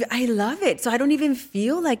 I love it. So I don't even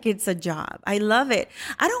feel like it's a job. I love it.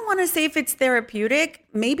 I don't want to say if it's therapeutic.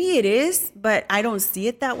 Maybe it is, but I don't see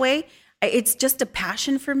it that way. It's just a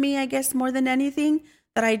passion for me, I guess, more than anything,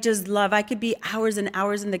 that I just love. I could be hours and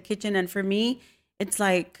hours in the kitchen. And for me, it's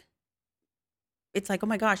like, oh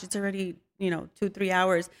my gosh, it's already, 2-3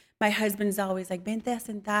 hours. My husband's always like, vente a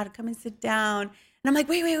sentar, come and sit down. And I'm like,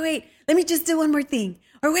 wait, let me just do one more thing.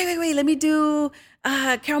 Or wait, let me do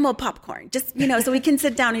caramel popcorn. Just, so we can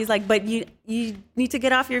sit down. He's like, but you need to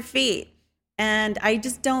get off your feet. And I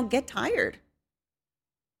just don't get tired.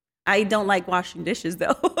 I don't like washing dishes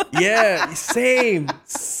though. Yeah, same.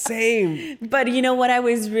 But you know what? I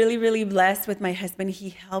was really, really blessed with my husband. He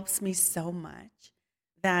helps me so much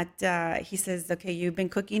that he says, okay, you've been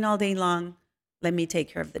cooking all day long. let me take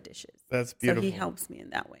care of the dishes. That's beautiful. So he helps me in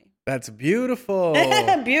that way. That's beautiful.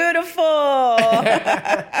 Beautiful.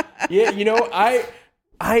 Yeah, you know,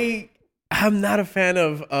 I'm not a fan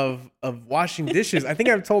of washing dishes. I think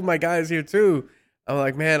I've told my guys here too. I'm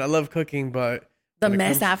like, man, I love cooking, but the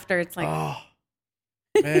mess after, it's like, oh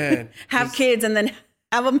man, have kids and then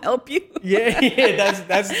have them help you. Yeah,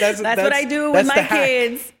 that's what I do with my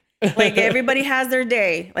kids. Like everybody has their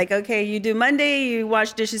day. Like, okay, you do Monday, you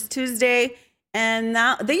wash dishes Tuesday. And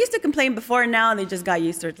now they used to complain before. Now they just got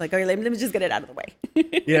used to it. It's like, okay, let me just get it out of the way.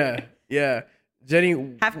 Yeah.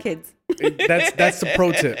 Jenny, have kids. That's the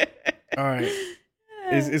pro tip. All right.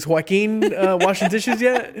 Is Joaquin washing dishes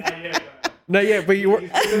yet? Not yet, but he's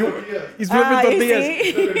flipping tortillas.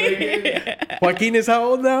 Joaquin is how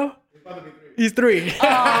old now? He's 3.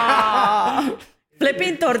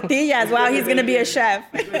 Flipping tortillas. Wow, he's gonna be a chef.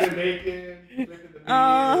 Oh,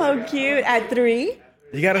 how cute! At 3.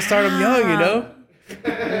 You got to start him young, you know?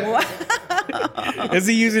 Wow. Is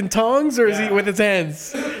he using tongs or is he with his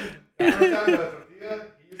hands?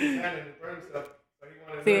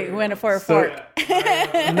 See, he went for a fork.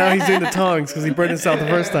 Now he's doing the tongs because he burned himself the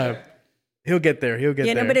first time. He'll get there. He'll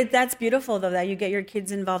get there. But that's beautiful, though, that you get your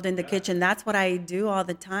kids involved in the kitchen. That's what I do all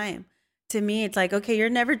the time. To me, it's like, okay, you're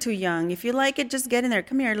never too young. If you like it, just get in there.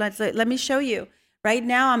 Come here. Let me show you. Right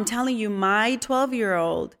now, I'm telling you, my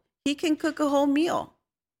 12-year-old, he can cook a whole meal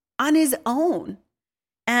on his own.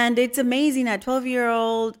 And it's amazing at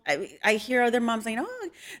 12-year-old. I hear other moms saying, oh,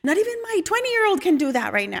 not even my 20-year-old can do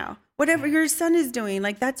that right now. Whatever your son is doing,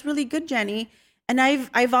 like, that's really good, Jenny. And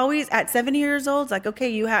I've always, at 7 years old, like, okay,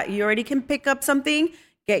 you already can pick up something,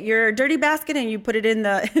 get your dirty basket, and you put it in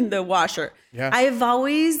the washer. Yeah. I've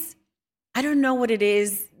always, I don't know what it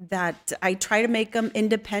is that I try to make them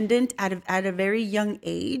independent at a very young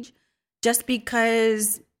age, just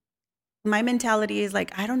because my mentality is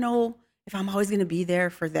like, I don't know if I'm always going to be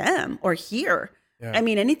there for them or here. Yeah. I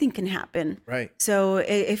mean, anything can happen. Right. So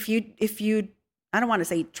if you, I don't want to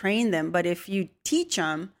say train them, but if you teach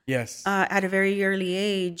them yes, at a very early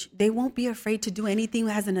age, they won't be afraid to do anything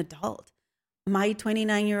as an adult. My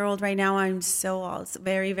 29-year-old right now, I'm so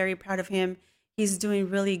very, very proud of him. He's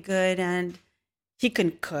doing really good, and he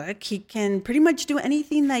can cook. He can pretty much do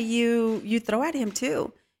anything that you throw at him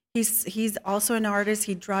too. He's also an artist.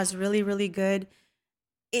 He draws really, really good.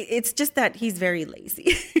 It's just that he's very lazy.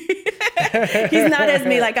 He's not as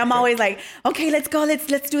me. Like, I'm always like, okay, let's go.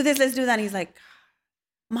 Let's do this. Let's do that. And he's like,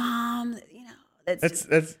 Mom, that's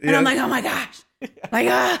and I'm like, oh my gosh, like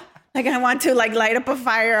I want to like light up a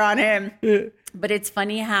fire on him. But it's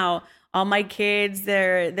funny how all my kids,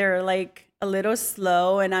 they're like a little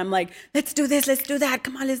slow, and I'm like, let's do this, let's do that.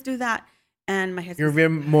 Come on, let's do that. And my husband, you're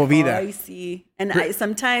bien movida. Oh, I see. And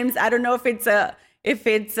sometimes I don't know if it's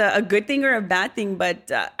a good thing or a bad thing, but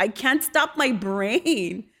I can't stop my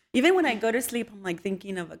brain. Even when I go to sleep, I'm like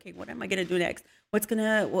thinking of, okay, what am I gonna do next? What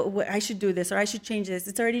I should do this, or I should change this.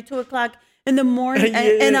 It's already 2:00 in the morning,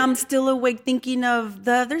 and I'm still awake thinking of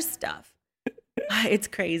the other stuff. It's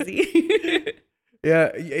crazy.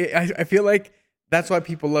 Yeah, I feel like that's why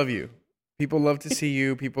people love you. People love to see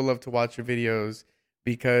you. People love to watch your videos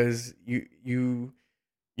because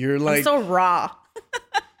you're like, I'm so raw.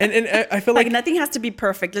 And I feel like nothing has to be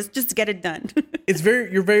perfect. Let's just get it done.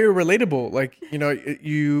 You're very relatable. Like,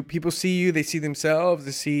 people see you, they see themselves,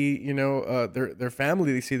 they see, their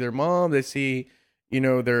family, they see their mom, they see,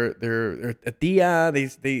 their tia,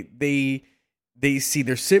 they see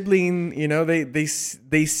their sibling,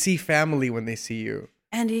 they see family when they see you.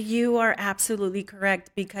 And you are absolutely correct,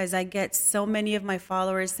 because I get so many of my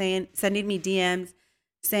followers sending me DMs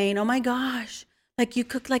saying, oh my gosh, like, you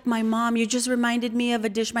cook like my mom. You just reminded me of a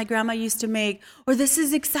dish my grandma used to make. Or this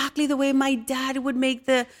is exactly the way my dad would make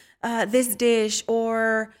this dish.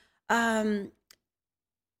 Or, oh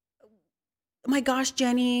my gosh,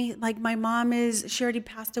 Jenny, like, my mom she already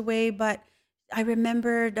passed away, but I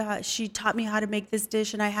remembered she taught me how to make this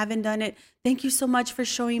dish, and I haven't done it. Thank you so much for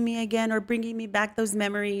showing me again, or bringing me back those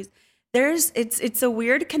memories. It's a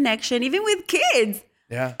weird connection, even with kids.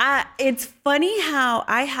 Yeah. It's funny how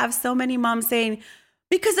I have so many moms saying,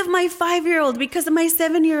 because of my 5-year-old, because of my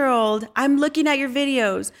 7-year-old, I'm looking at your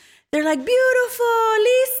videos. They're like, beautiful,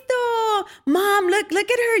 listo. Mom, look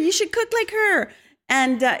at her. You should cook like her.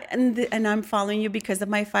 And I'm following you because of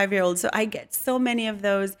my 5-year-old. So I get so many of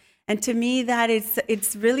those. And to me, that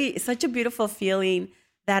it's really such a beautiful feeling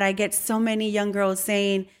that I get so many young girls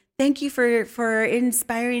saying, thank you for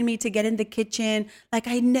inspiring me to get in the kitchen. Like,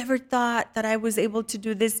 I never thought that I was able to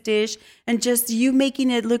do this dish, and just you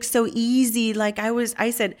making it look so easy. Like,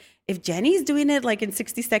 I said, if Jenny's doing it like in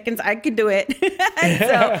 60 seconds, I could do it. And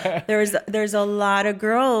so there's a lot of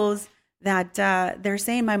girls that they're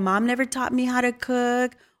saying my mom never taught me how to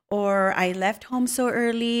cook, or I left home so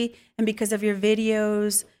early, and because of your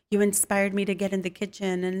videos, you inspired me to get in the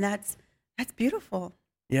kitchen, and that's beautiful.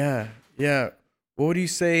 Yeah, yeah. What would you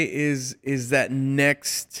say is that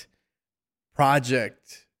next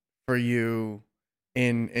project for you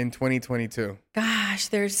in 2022? Gosh,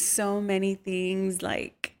 there's so many things.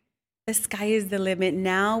 Like, the sky is the limit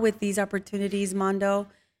now with these opportunities, Mondo.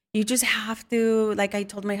 You just have to, like I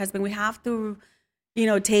told my husband, we have to,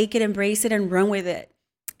 take it, embrace it, and run with it.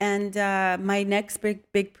 And my next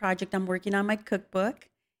big project, I'm working on my cookbook.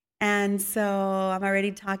 And so I'm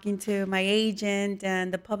already talking to my agent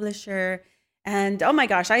and the publisher. And oh my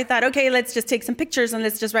gosh, I thought, okay, let's just take some pictures and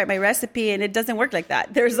let's just write my recipe. And it doesn't work like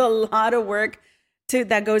that. There's a lot of work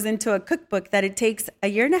that goes into a cookbook, that it takes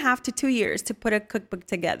 1.5 to 2 years to put a cookbook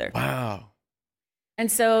together. Wow.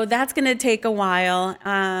 And so that's going to take a while.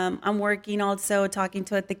 I'm working also, talking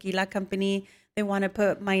to a tequila company. They want to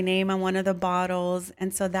put my name on one of the bottles.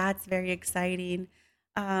 And so that's very exciting.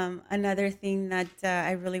 Another thing that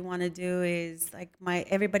I really want to do is, like,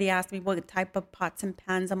 everybody asks me what type of pots and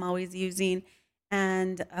pans I'm always using.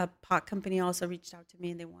 And a pot company also reached out to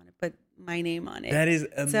me and they want to put my name on it. That is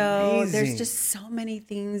amazing. So there's just so many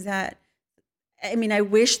things that, I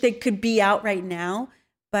wish they could be out right now,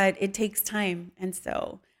 but it takes time. And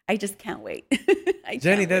so I just can't wait.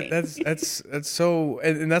 Jenny, that's so,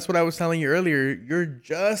 and that's what I was telling you earlier. You're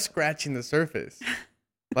just scratching the surface.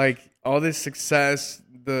 Like, all this success,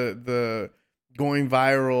 the going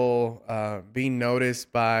viral, being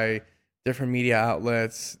noticed by different media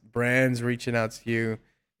outlets, brands reaching out to you.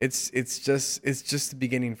 It's just the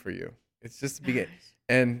beginning for you. It's just the beginning.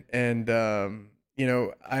 And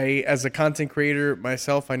I, as a content creator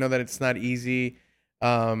myself, I know that it's not easy.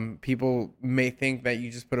 People may think that you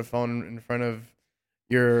just put a phone in front of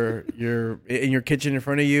in your kitchen in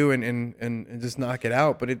front of you and just knock it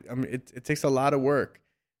out. But it takes a lot of work.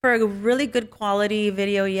 For a really good quality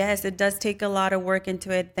video, yes, it does take a lot of work into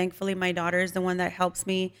it. Thankfully, my daughter is the one that helps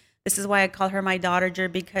me. This is why I call her my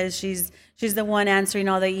Dottager, because she's the one answering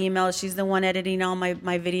all the emails. She's the one editing all my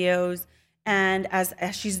videos. And as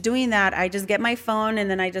she's doing that, I just get my phone and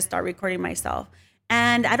then I just start recording myself.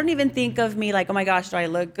 And I don't even think of me like, oh my gosh, do I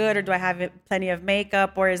look good, or do I have plenty of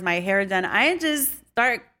makeup, or is my hair done? I just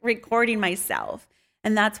start recording myself.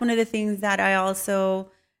 And that's one of the things that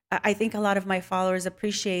I think a lot of my followers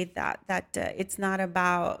appreciate, that it's not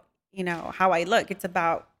about, how I look. It's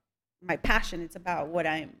about my passion. It's about what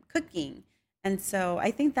I'm cooking. And so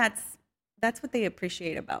I think that's what they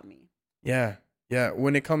appreciate about me. Yeah. Yeah.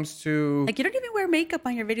 When it comes to, like, you don't even wear makeup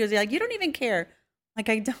on your videos. You're like, you don't even care. Like,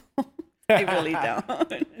 I don't. I really don't.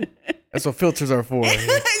 That's what filters are for. Thank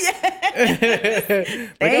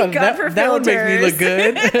God for filters. That would make me look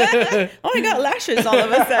good. Oh, I got lashes all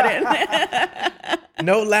of a sudden.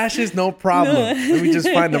 No lashes, no problem. Let me just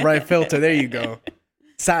find the right filter. There you go.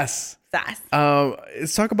 Sass.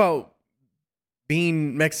 Let's talk about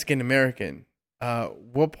being Mexican American.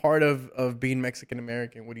 What part of being Mexican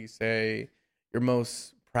American would you say you're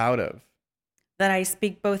most proud of? That I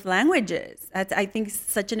speak both languages. That's, I think,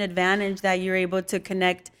 such an advantage that you're able to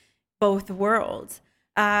connect both worlds.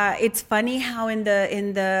 It's funny how in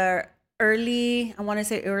the early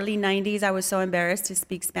 90s, I was so embarrassed to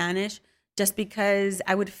speak Spanish, just because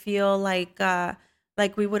I would feel like I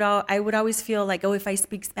would always feel like, oh, if I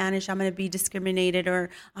speak Spanish, I'm going to be discriminated, or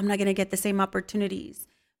I'm not going to get the same opportunities.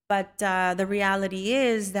 But the reality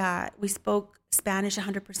is that we spoke Spanish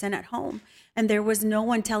 100% at home. And there was no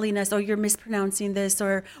one telling us, oh, you're mispronouncing this,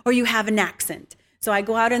 or you have an accent. So I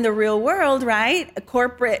go out in the real world, right? A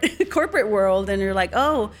corporate world, and you're like,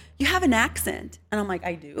 oh, you have an accent. And I'm like,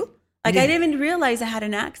 I do? Like, yeah. I didn't even realize I had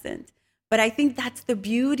an accent. But I think that's the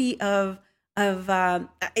beauty of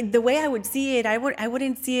the way I would see it. I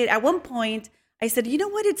wouldn't see it. At one point, I said, you know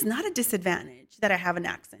what? It's not a disadvantage that I have an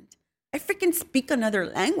accent. I freaking speak another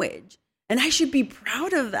language, and I should be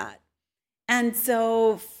proud of that. And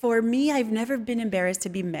so for me, I've never been embarrassed to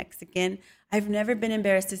be Mexican. I've never been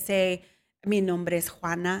embarrassed to say, mi nombre es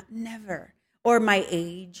Juana, never. Or my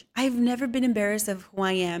age. I've never been embarrassed of who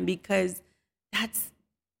I am, because that's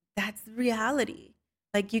reality.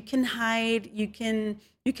 Like, you can hide, you can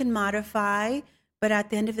modify, but at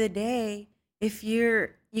the end of the day, if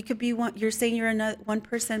you're saying you're one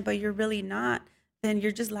person, but you're really not, then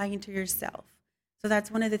you're just lying to yourself. So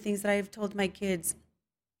that's one of the things that I've told my kids.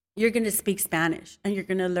 You're going to speak Spanish, and you're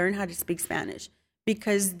going to learn how to speak Spanish,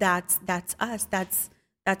 because that's us. That's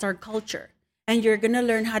our culture. And you're going to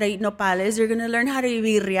learn how to eat nopales. You're going to learn how to eat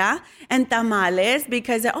birria and tamales,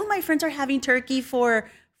 because, oh, my friends are having turkey for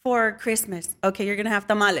Christmas. Okay, you're going to have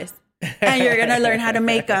tamales, and you're going to learn how to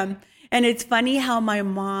make them. And it's funny how my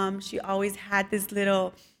mom, she always had this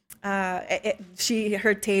little,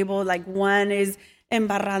 her table, like one is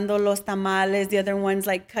embarrando los tamales, the other one's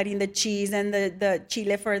like cutting the cheese and the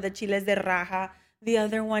chile for the chiles de raja. The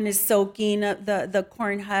other one is soaking the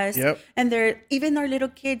corn husk. Yep. And even our little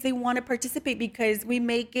kids, they want to participate because we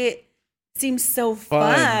make it seem so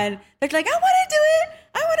fun. They're like, I want to do it.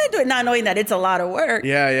 I want to do it. Not knowing that it's a lot of work.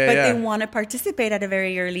 Yeah. But they want to participate at a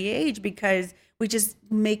very early age because we just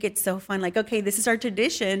make it so fun. Like, okay, this is our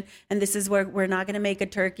tradition. And this is where we're not going to make a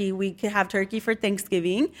turkey. We could have turkey for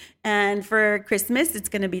Thanksgiving. And for Christmas, it's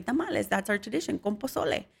going to be tamales. That's our tradition, con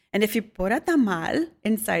pozole. And if you put a tamal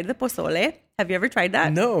inside the pozole, have you ever tried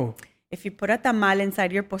that? No. If you put a tamal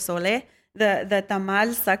inside your pozole, the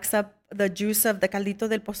tamal sucks up the juice of the caldito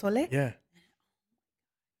del pozole. Yeah.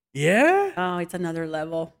 Yeah? Oh, it's another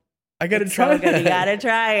level. I got to It's try so good. that. You got to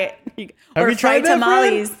try it. Have Or you tried fried that,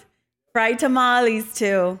 tamales. Fred? Fried tamales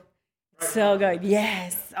too. So good.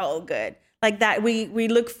 Yes, so good. Like that, we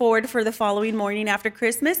look forward for the following morning after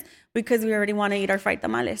Christmas because we already want to eat our fried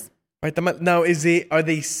tamales. Right. Now, are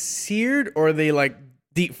they seared or are they like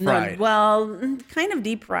deep fried? No, well, kind of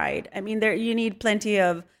deep fried. I mean, you need plenty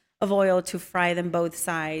of oil to fry them both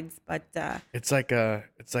sides, but It's like a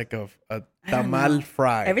tamal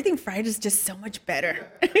fry. everything fried is just so much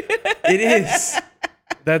better. It is.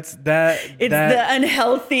 It's The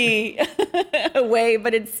unhealthy way,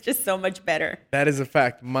 but it's just so much better. That is a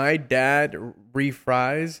fact. My dad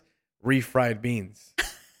refries refried beans.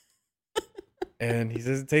 And he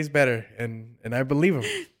says it tastes better, and I believe him.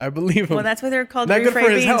 Well, that's why they're called Not good for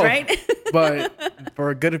refried his beans, health, right?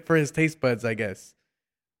 but good for his taste buds, I guess.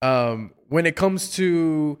 When it comes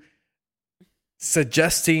to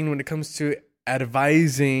suggesting, when it comes to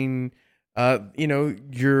advising,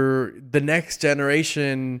 the next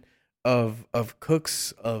generation of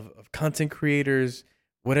cooks, of content creators,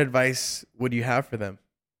 what advice would you have for them?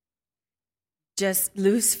 Just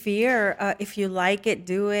lose fear. If you like it,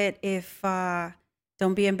 do it. If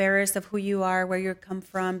don't be embarrassed of who you are, where you come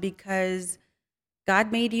from, because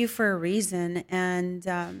God made you for a reason. And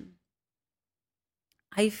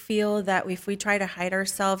I feel that if we try to hide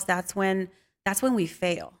ourselves, that's when we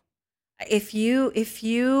fail. If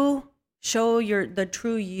you show the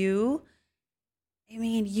true you, I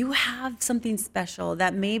mean, you have something special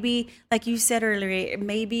that maybe, like you said earlier,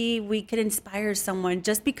 maybe we could inspire someone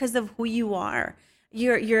just because of who you are.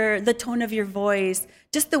 The tone of your voice,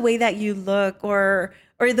 just the way that you look, or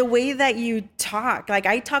the way that you talk. Like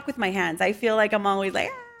I talk with my hands. I feel like I'm always like,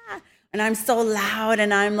 and I'm so loud,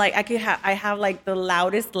 and I'm like, I have like the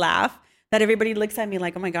loudest laugh that everybody looks at me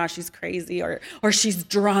like, oh my gosh, she's crazy, or she's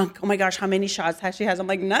drunk. Oh my gosh, how many shots has she? I'm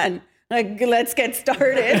like, none. Like, let's get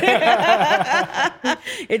started.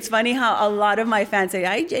 It's funny how a lot of my fans say,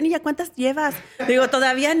 ay, Jenny, ¿ya cuántas llevas? Digo,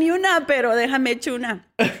 todavía ni una, pero déjame echar una.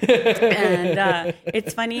 And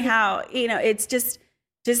it's funny how, it's just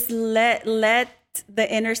let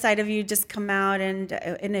the inner side of you just come out. And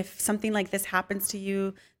if something like this happens to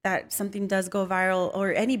you, that something does go viral,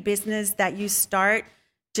 or any business that you start,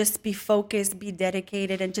 just be focused, be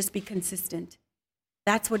dedicated, and just be consistent.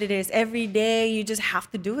 That's what it is. Every day, you just have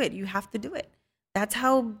to do it. You have to do it. That's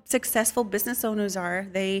how successful business owners are.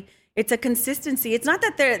 It's a consistency. It's not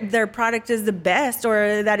that their product is the best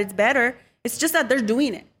or that it's better. It's just that they're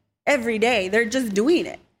doing it every day. They're just doing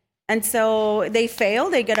it. And so they fail,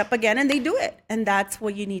 they get up again, and they do it. And that's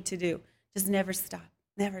what you need to do. Just never stop.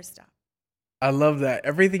 Never stop. I love that.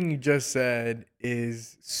 Everything you just said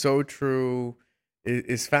is so true,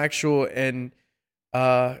 is factual, and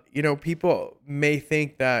people may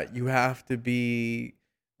think that you have to be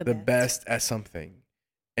the best at something.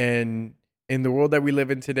 And in the world that we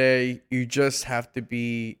live in today, you just have to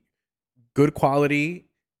be good quality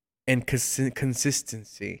and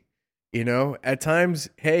consistency. At times,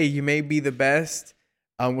 hey, you may be the best,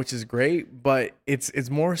 which is great, but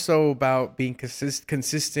it's more so about being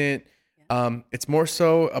consistent. It's more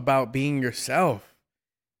so about being yourself.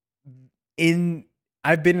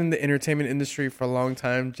 I've been in the entertainment industry for a long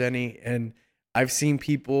time, Jenny, and I've seen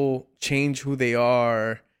people change who they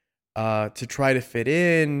are to try to fit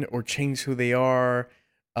in, or change who they are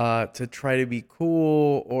to try to be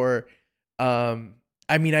cool, or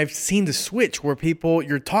I've seen the switch where people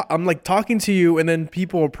I'm like talking to you, and then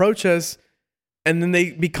people approach us, and then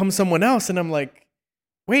they become someone else, and I'm like,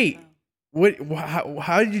 wait, what?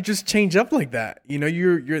 How did you just change up like that?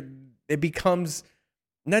 It becomes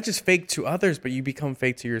not just fake to others, but you become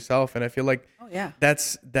fake to yourself. And I feel like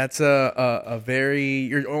that's a very,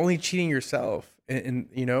 you're only cheating yourself. And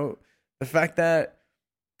the fact that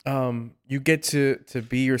you get to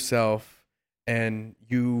be yourself, and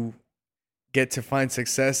you get to find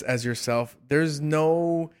success as yourself, there's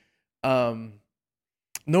no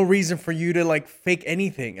reason for you to like fake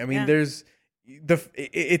anything. I mean, there's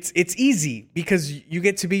it's easy because you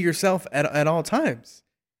get to be yourself at all times.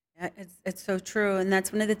 Yeah, it's so true, and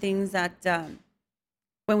that's one of the things that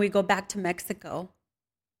when we go back to Mexico,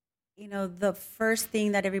 you know, the first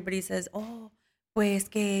thing that everybody says, oh, pues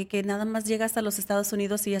que nada más llegas a los Estados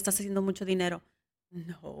Unidos y ya estás haciendo mucho dinero.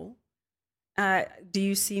 No. Do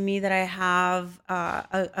you see me that I have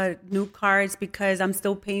a new car? It's because I'm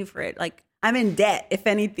still paying for it. Like, I'm in debt, if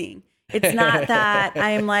anything. It's not that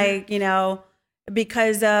I'm like, you know,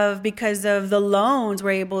 because of the loans,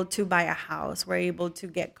 we're able to buy a house, we're able to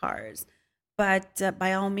get cars. But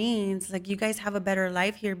by all means, like, you guys have a better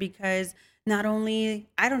life here because not only,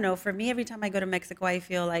 I don't know, for me, every time I go to Mexico, I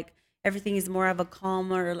feel like everything is more of a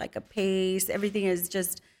calmer, like a pace. Everything is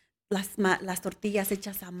just las tortillas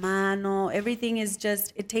hechas a mano. Everything is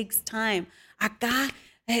just, it takes time. Acá,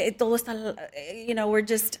 todo está, you know, we're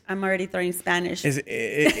just, I'm already throwing Spanish. It's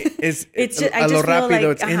just, a lo rápido, like,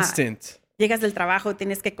 it's instant. Llegas del trabajo,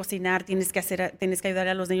 tienes que cocinar, tienes que ayudar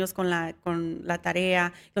a los niños con la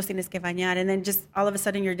tarea, los tienes que bañar, and then just all of a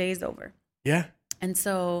sudden your day is over. Yeah. And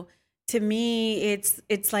so to me,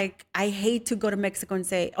 it's like, I hate to go to Mexico and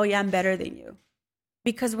say, oh yeah, I'm better than you,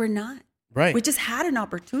 because we're not. Right. We just had an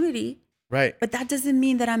opportunity. Right. But that doesn't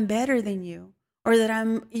mean that I'm better than you, or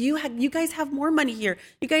that you guys have more money here.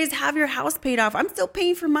 You guys have your house paid off. I'm still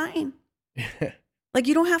paying for mine. Like,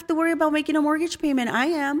 you don't have to worry about making a mortgage payment. I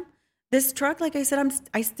am. This truck, like I said,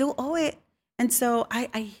 I still owe it. And so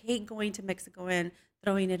I hate going to Mexico and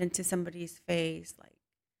throwing it into somebody's face. Like,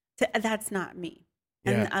 that's not me.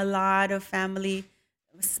 Yeah. And a lot of family,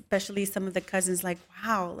 especially some of the cousins, like,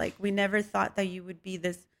 wow, like, we never thought that you would be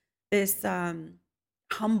this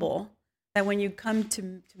humble, that when you come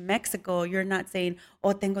to Mexico, you're not saying,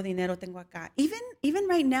 oh, tengo dinero, tengo acá. Even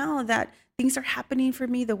right now that things are happening for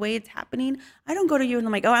me the way it's happening, I don't go to you and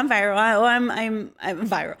I'm like, oh, I'm viral. Oh, I'm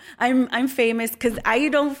viral. I'm famous, because I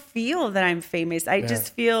don't feel that I'm famous. I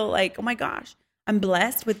just feel like, oh my gosh, I'm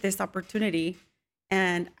blessed with this opportunity.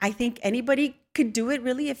 And I think anybody could do it,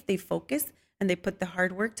 really, if they focus and they put the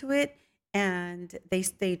hard work to it and they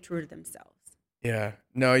stay true to themselves. Yeah.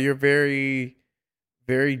 No, you're very,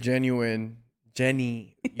 very genuine.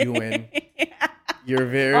 Jenny Ewan. You're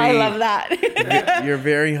very, I love that. You're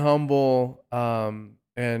very humble.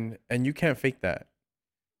 And you can't fake that.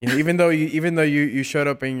 You know, even though you showed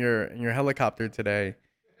up in your helicopter today,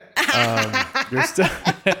 you're still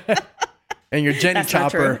and your Jenny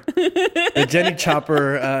chopper, the Jenny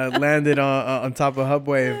chopper landed on top of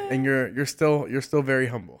Hubwave, and you're still very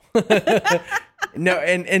humble. No,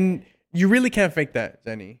 and you really can't fake that,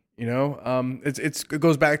 Jenny. You know, it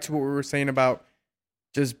goes back to what we were saying about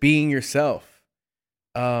just being yourself.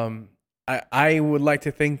 I would like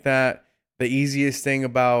to think that the easiest thing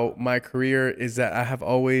about my career is that I have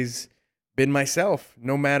always been myself,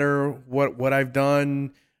 no matter what I've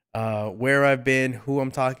done, where I've been, who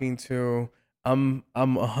I'm talking to. I'm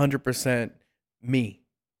 100% me,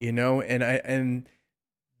 you know, and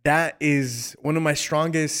that is one of my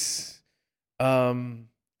strongest,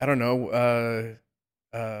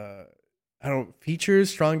 features,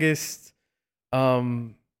 strongest,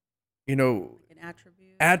 you know, an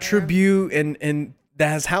attribute, and that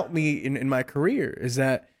has helped me in my career, is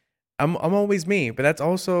that I'm always me. But that's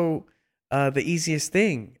also the easiest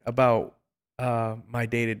thing about my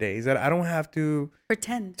day-to-day, is that I don't have to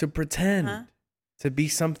pretend to be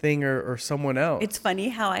something or someone else. It's funny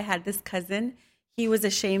how I had this cousin. He was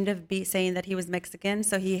ashamed of saying that he was Mexican,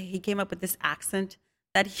 so he came up with this accent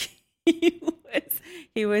that he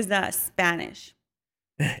was Spanish.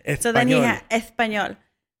 So then he had Espanol,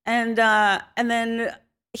 and then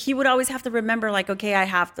he would always have to remember, like, okay, I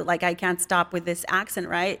have to, like, I can't stop with this accent,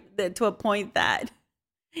 right? To a point that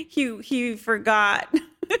he forgot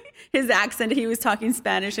his accent. He was talking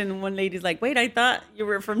Spanish, and one lady's like, wait, I thought you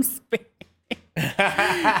were from Spain.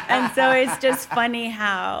 And so it's just funny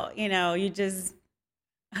how, you know, you just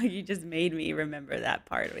made me remember that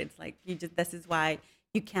part. It's like, this is why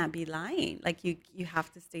you can't be lying. Like, you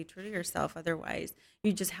have to stay true to yourself. Otherwise,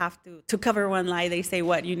 you just have to cover one lie. They say,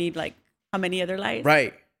 what, you need like how many other lies?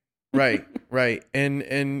 Right.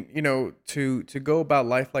 And you know, to go about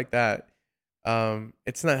life like that,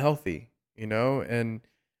 it's not healthy, you know, and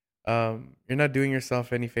you're not doing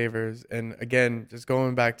yourself any favors. And again, just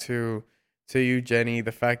going back to you, Jenny,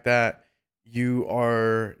 the fact that you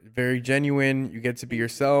are very genuine, you get to be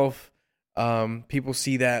yourself. People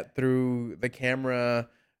see that through the camera.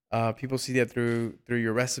 People see that through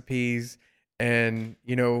your recipes, and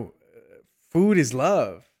you know, food is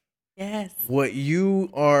love. Yes. What you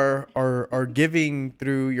are giving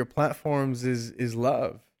through your platforms is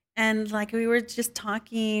love. And like we were just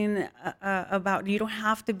talking about, you don't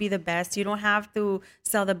have to be the best. You don't have to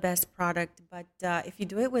sell the best product. But if you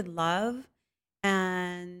do it with love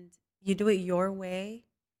and you do it your way,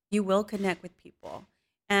 you will connect with people.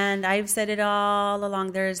 And I've said it all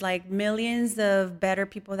along. There's like millions of better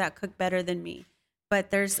people that cook better than me.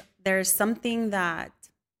 But there's something that,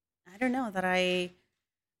 I don't know, that I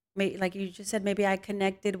may, like you just said, maybe I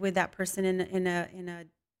connected with that person in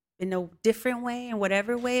a different way, in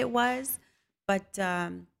whatever way it was. But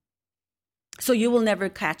so you will never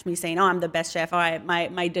catch me saying, "Oh, I'm the best chef," or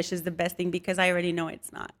my dish is the best thing, because I already know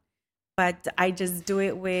it's not. But I just do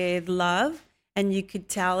it with love, and you could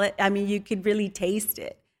tell it. I mean, you could really taste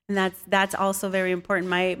it, and that's also very important.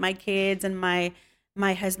 My kids and my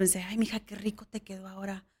husband say, "Ay, mija, qué rico te quedó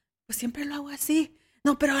ahora." Pues siempre lo hago así.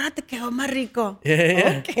 No, pero ahora te quedó más rico.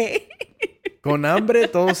 Yeah. Okay. Con hambre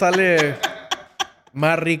todo sale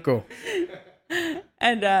más rico.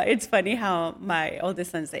 And it's funny how my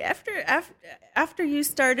oldest son say, after you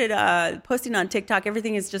started posting on TikTok,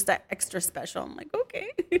 everything is just extra special. I'm like, okay,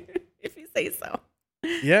 if you say so.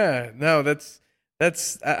 Yeah, no, that's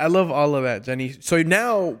I love all of that, Jenny. So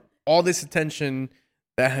now all this attention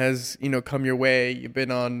that has, come your way, you've been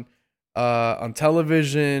on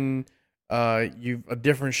television, you've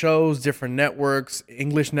different shows, different networks,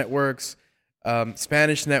 English networks,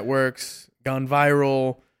 Spanish networks, gone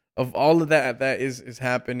viral. Of all of that is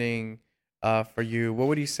happening for you, what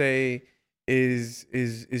would you say is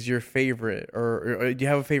your favorite, or do you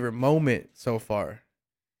have a favorite moment so far?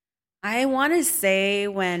 I want to say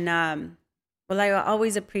when, well, I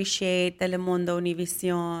always appreciate Telemundo,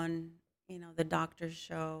 Univision, the doctor's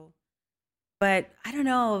show. But I don't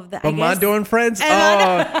know. Mondo and Friends?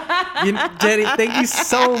 Jenny, thank you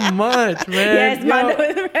so much, man. Yes, Mondo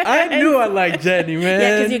and Friends. I knew I liked Jenny, man.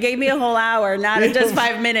 Yeah, because you gave me a whole hour, not just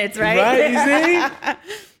 5 minutes, right? Right, you see?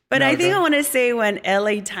 But I think I want to say when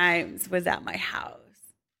LA Times was at my house.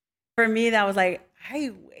 For me, that was like,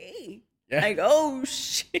 highway. Yeah. Like, oh,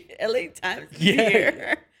 shit, LA Times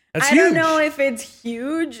here. That's I don't know if it's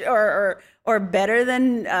huge or better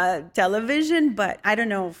than television, but I don't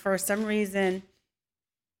know. For some reason,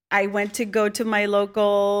 I went to go to my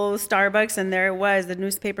local Starbucks, and there it was, the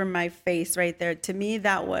newspaper in my face right there. To me,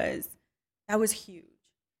 that was huge.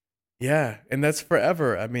 Yeah, and that's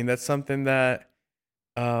forever. I mean, that's something that,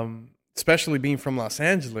 especially being from Los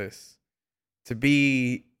Angeles, to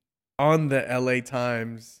be on the LA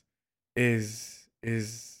Times is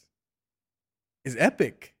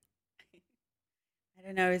epic. I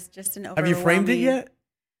don't know. It's just an overwhelming. Have you framed it yet?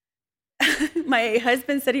 My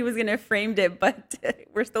husband said he was going to frame it, but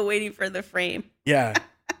we're still waiting for the frame. Yeah,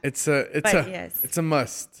 it's a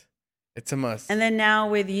must. It's a must. And then now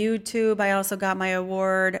with YouTube, I also got my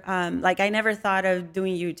award. Like I never thought of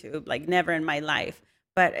doing YouTube, like never in my life.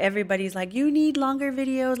 But everybody's like, you need longer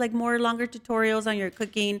videos, like more longer tutorials on your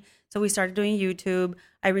cooking. So we started doing YouTube.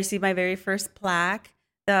 I received my very first plaque,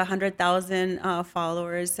 the 100,000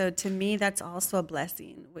 followers. So to me, that's also a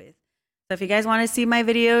blessing. So if you guys want to see my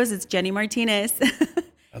videos, it's Jenny Martinez.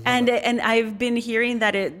 And I've been hearing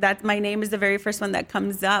that my name is the very first one that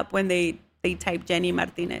comes up when they type Jenny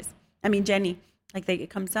Martinez. I mean, Jenny, like it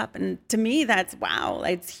comes up. And to me, that's wow.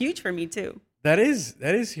 It's huge for me too. That is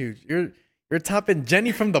huge. You're topping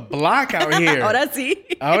Jenny from the block out here. Ahora sí.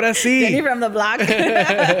 Jenny from the block.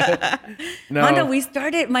 No. Mondo,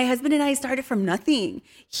 my husband and I started from nothing.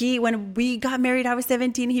 When we got married, I was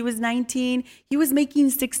 17, he was 19. He was making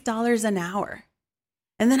 $6 an hour.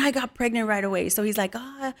 And then I got pregnant right away. So he's like,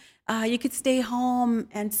 you could stay home.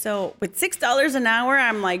 And so with $6 an hour,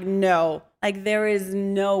 I'm like, no, like there is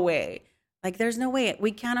no way. Like there's no way.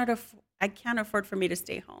 I can't afford for me to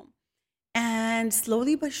stay home. And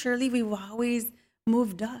slowly but surely, we've always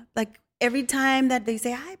moved up. Like every time that they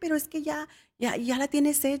say, "Ay, pero es que ya la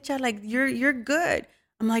tienes hecha," like you're good.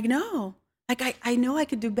 I'm like, no, like I know I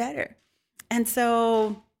could do better. And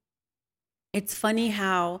so it's funny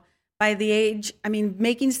how by the age, I mean,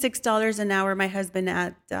 making $6 an hour, my husband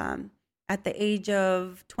at the age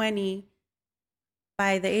of 20,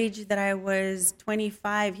 by the age that I was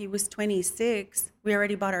 25, he was 26. We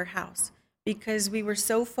already bought our house because we were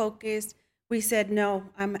so focused. We said, no,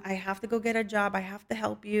 I have to go get a job. I have to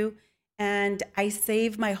help you. And I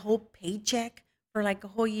saved my whole paycheck for like a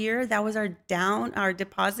whole year. That was our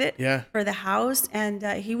deposit for the house. And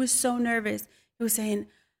he was so nervous. He was saying,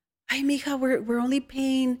 "Ay, mija, we're only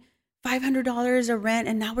paying $500 of rent,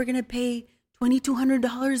 and now we're going to pay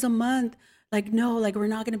 $2,200 a month. Like, no, like we're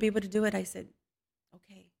not going to be able to do it." I said,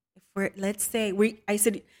 okay, let's say I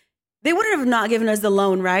said, they wouldn't have not given us the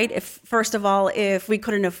loan, right? First of all, if we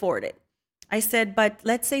couldn't afford it. I said, but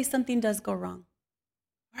let's say something does go wrong.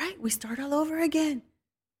 All right, we start all over again.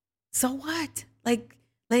 So what? Like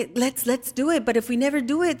let's do it. But if we never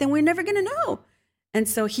do it, then we're never gonna know. And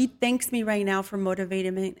so he thanks me right now for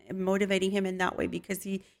motivating him in that way, because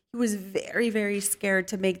he was very, very scared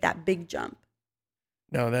to make that big jump.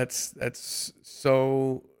 No, that's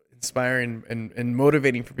so inspiring and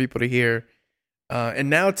motivating for people to hear. And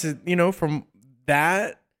now to, from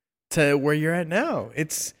that to where you're at now,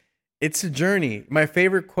 it's a journey. My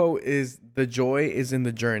favorite quote is, "The joy is in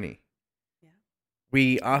the journey." Yeah.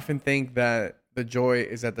 We often think that the joy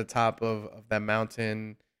is at the top of that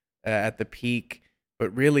mountain, at the peak,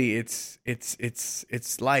 but really it's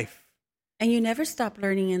life. And you never stop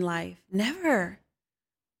learning in life. Never.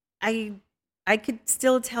 I could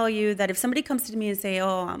still tell you that if somebody comes to me and say,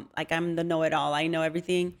 "Oh, I'm the know-it-all, I know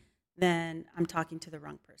everything," then I'm talking to the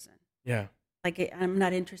wrong person. Yeah. Like, I'm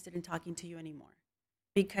not interested in talking to you anymore,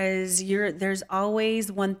 because there's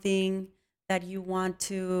always one thing that you want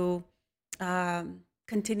to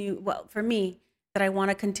continue. Well, for me, that I want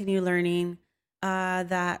to continue learning.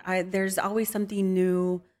 There's always something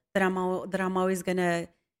new that I'm always gonna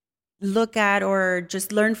look at or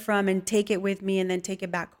just learn from and take it with me and then take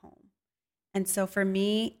it back home. And so for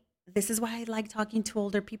me, this is why I like talking to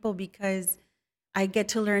older people, because I get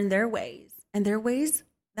to learn their ways. And their ways,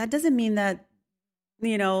 that doesn't mean that,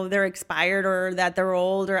 they're expired or that they're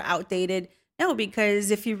old or outdated. No, because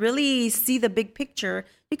if you really see the big picture,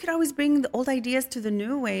 you could always bring the old ideas to the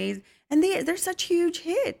new ways. And they're such huge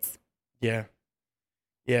hits. Yeah.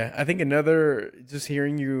 Yeah. I think just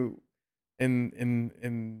hearing you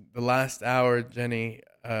in the last hour, Jenny,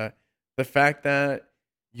 the fact that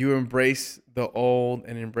you embrace the old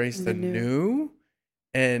and embrace the new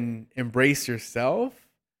and embrace yourself.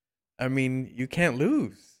 I mean, you can't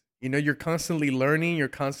lose. You're constantly learning. You're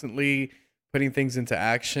constantly putting things into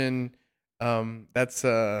action. That's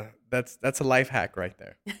a life hack right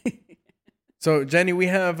there. So, Jenny, we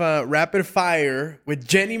have rapid fire with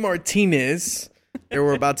Jenny Martinez that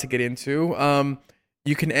we're about to get into.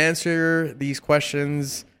 You can answer these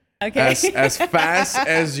questions as fast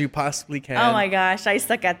as you possibly can. Oh my gosh, I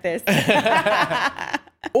suck at this.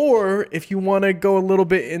 Or if you want to go a little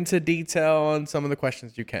bit into detail on some of the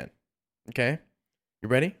questions, you can. Okay? You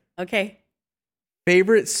ready? Okay.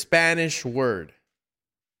 Favorite Spanish word?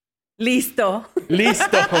 Listo.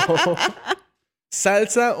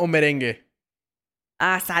 Salsa o merengue?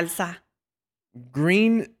 Salsa.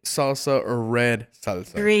 Green salsa or red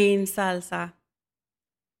salsa? Green salsa.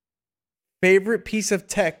 Favorite piece of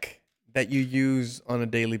tech that you use on a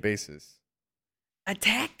daily basis? A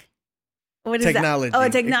tech? What is technology. That? Oh,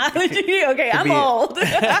 technology. Okay, I'm old.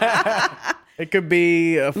 It could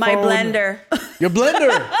be a phone. My blender. Your blender.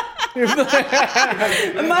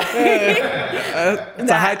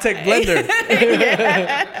 It's a high-tech blender.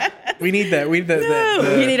 Yeah. We need that. We need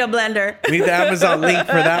a blender. We need the Amazon link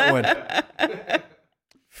for that one.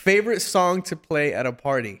 Favorite song to play at a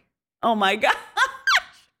party? Oh my gosh.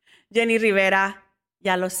 Jenny Rivera,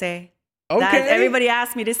 Ya Lo Sé. Okay. Everybody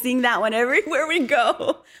asks me to sing that one everywhere we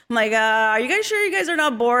go. I'm like, are you guys sure you guys are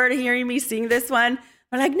not bored hearing me sing this one?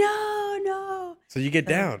 We're like, no. So you get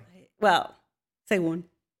down. Well, según.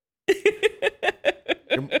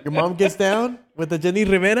 Your mom gets down with the Jenny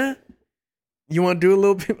Rivera? You want to do a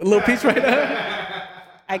little piece right now?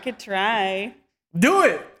 I could try. Do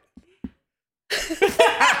it.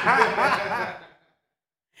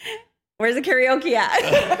 Where's the karaoke at?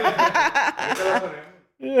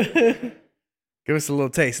 Give us a little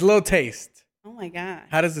taste. Oh my God.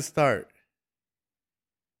 How does it start?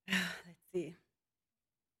 Let's see.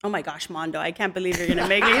 Oh my gosh, Mondo, I can't believe you're going to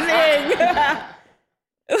make me sing.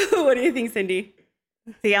 What do you think, Cindy?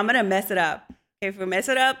 See, I'm going to mess it up. Okay, if we mess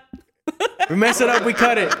it up. We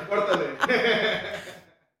cut it.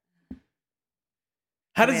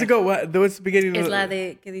 How does it go? What's the beginning? Es la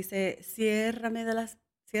de que dice, ciérrame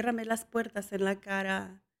las puertas en la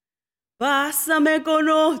cara. Pásame con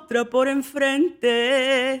otra por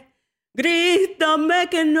enfrente. Grítame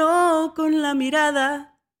que no con la mirada.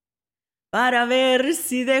 Para ver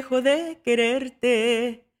si dejo de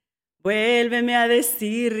quererte. Vuélveme a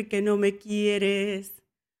decir que no me quieres.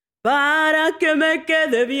 Para que me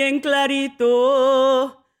quede bien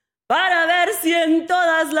clarito. Para ver si en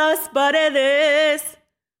todas las paredes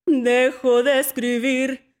dejo de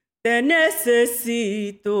escribir te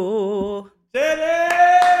necesito.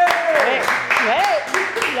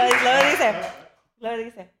 Lo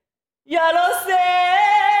dice. Ya lo sé.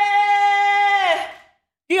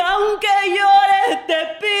 Y aunque llores, te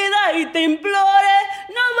pida y te implore,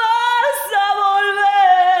 no vas a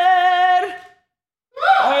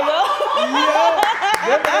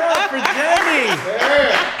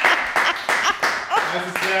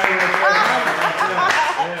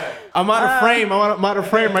I'm out of frame. I'm out of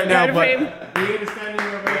frame right now. Out of But frame.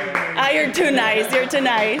 You're too nice. You're too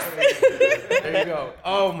nice. there you go.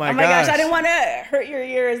 Oh my gosh, I didn't want to hurt your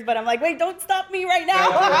ears, but I'm like, wait, don't stop me right now.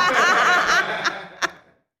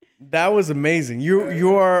 That was amazing.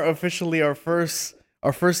 You are officially our first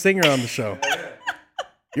singer on the show.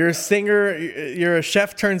 You're a singer. You're a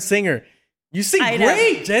chef turned singer. You sing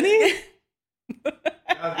great, Jenny. That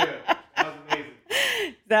was good. That was amazing.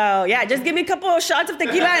 So yeah, just give me a couple of shots of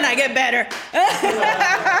tequila and I get better.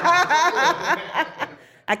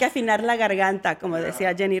 Hay que afinar la garganta, como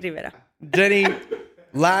decía Jenny Rivera. Jenny,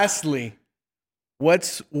 lastly,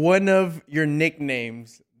 what's one of your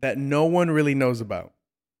nicknames that no one really knows about?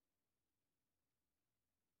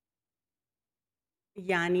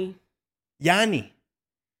 Yanni. Yanni.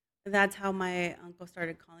 That's how my uncle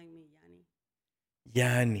started calling me Yanni.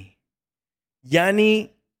 Yanni.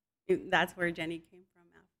 Yanni. That's where Jenny came from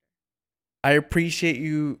after. I appreciate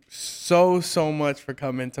you so much for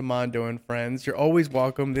coming to Mondo and Friends. You're always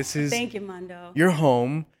welcome. Thank you, Mondo. Your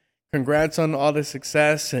home. Congrats on all the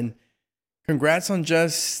success and congrats on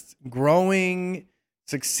just growing,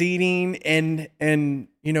 succeeding, and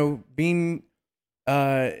being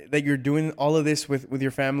that you're doing all of this with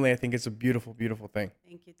your family. I think it's a beautiful, beautiful thing.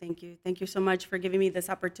 Thank you so much for giving me this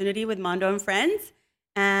opportunity with Mondo and Friends.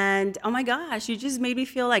 And oh my gosh, you just made me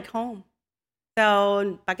feel like home.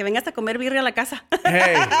 So, para que vengas a comer birria a la casa.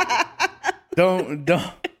 Hey,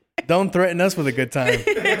 don't threaten us with a good time.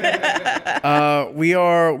 We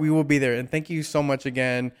will be there. And thank you so much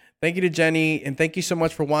again. Thank you to Jenny, and thank you so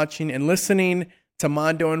much for watching and listening to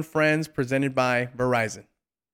Mondo and Friends, presented by Verizon.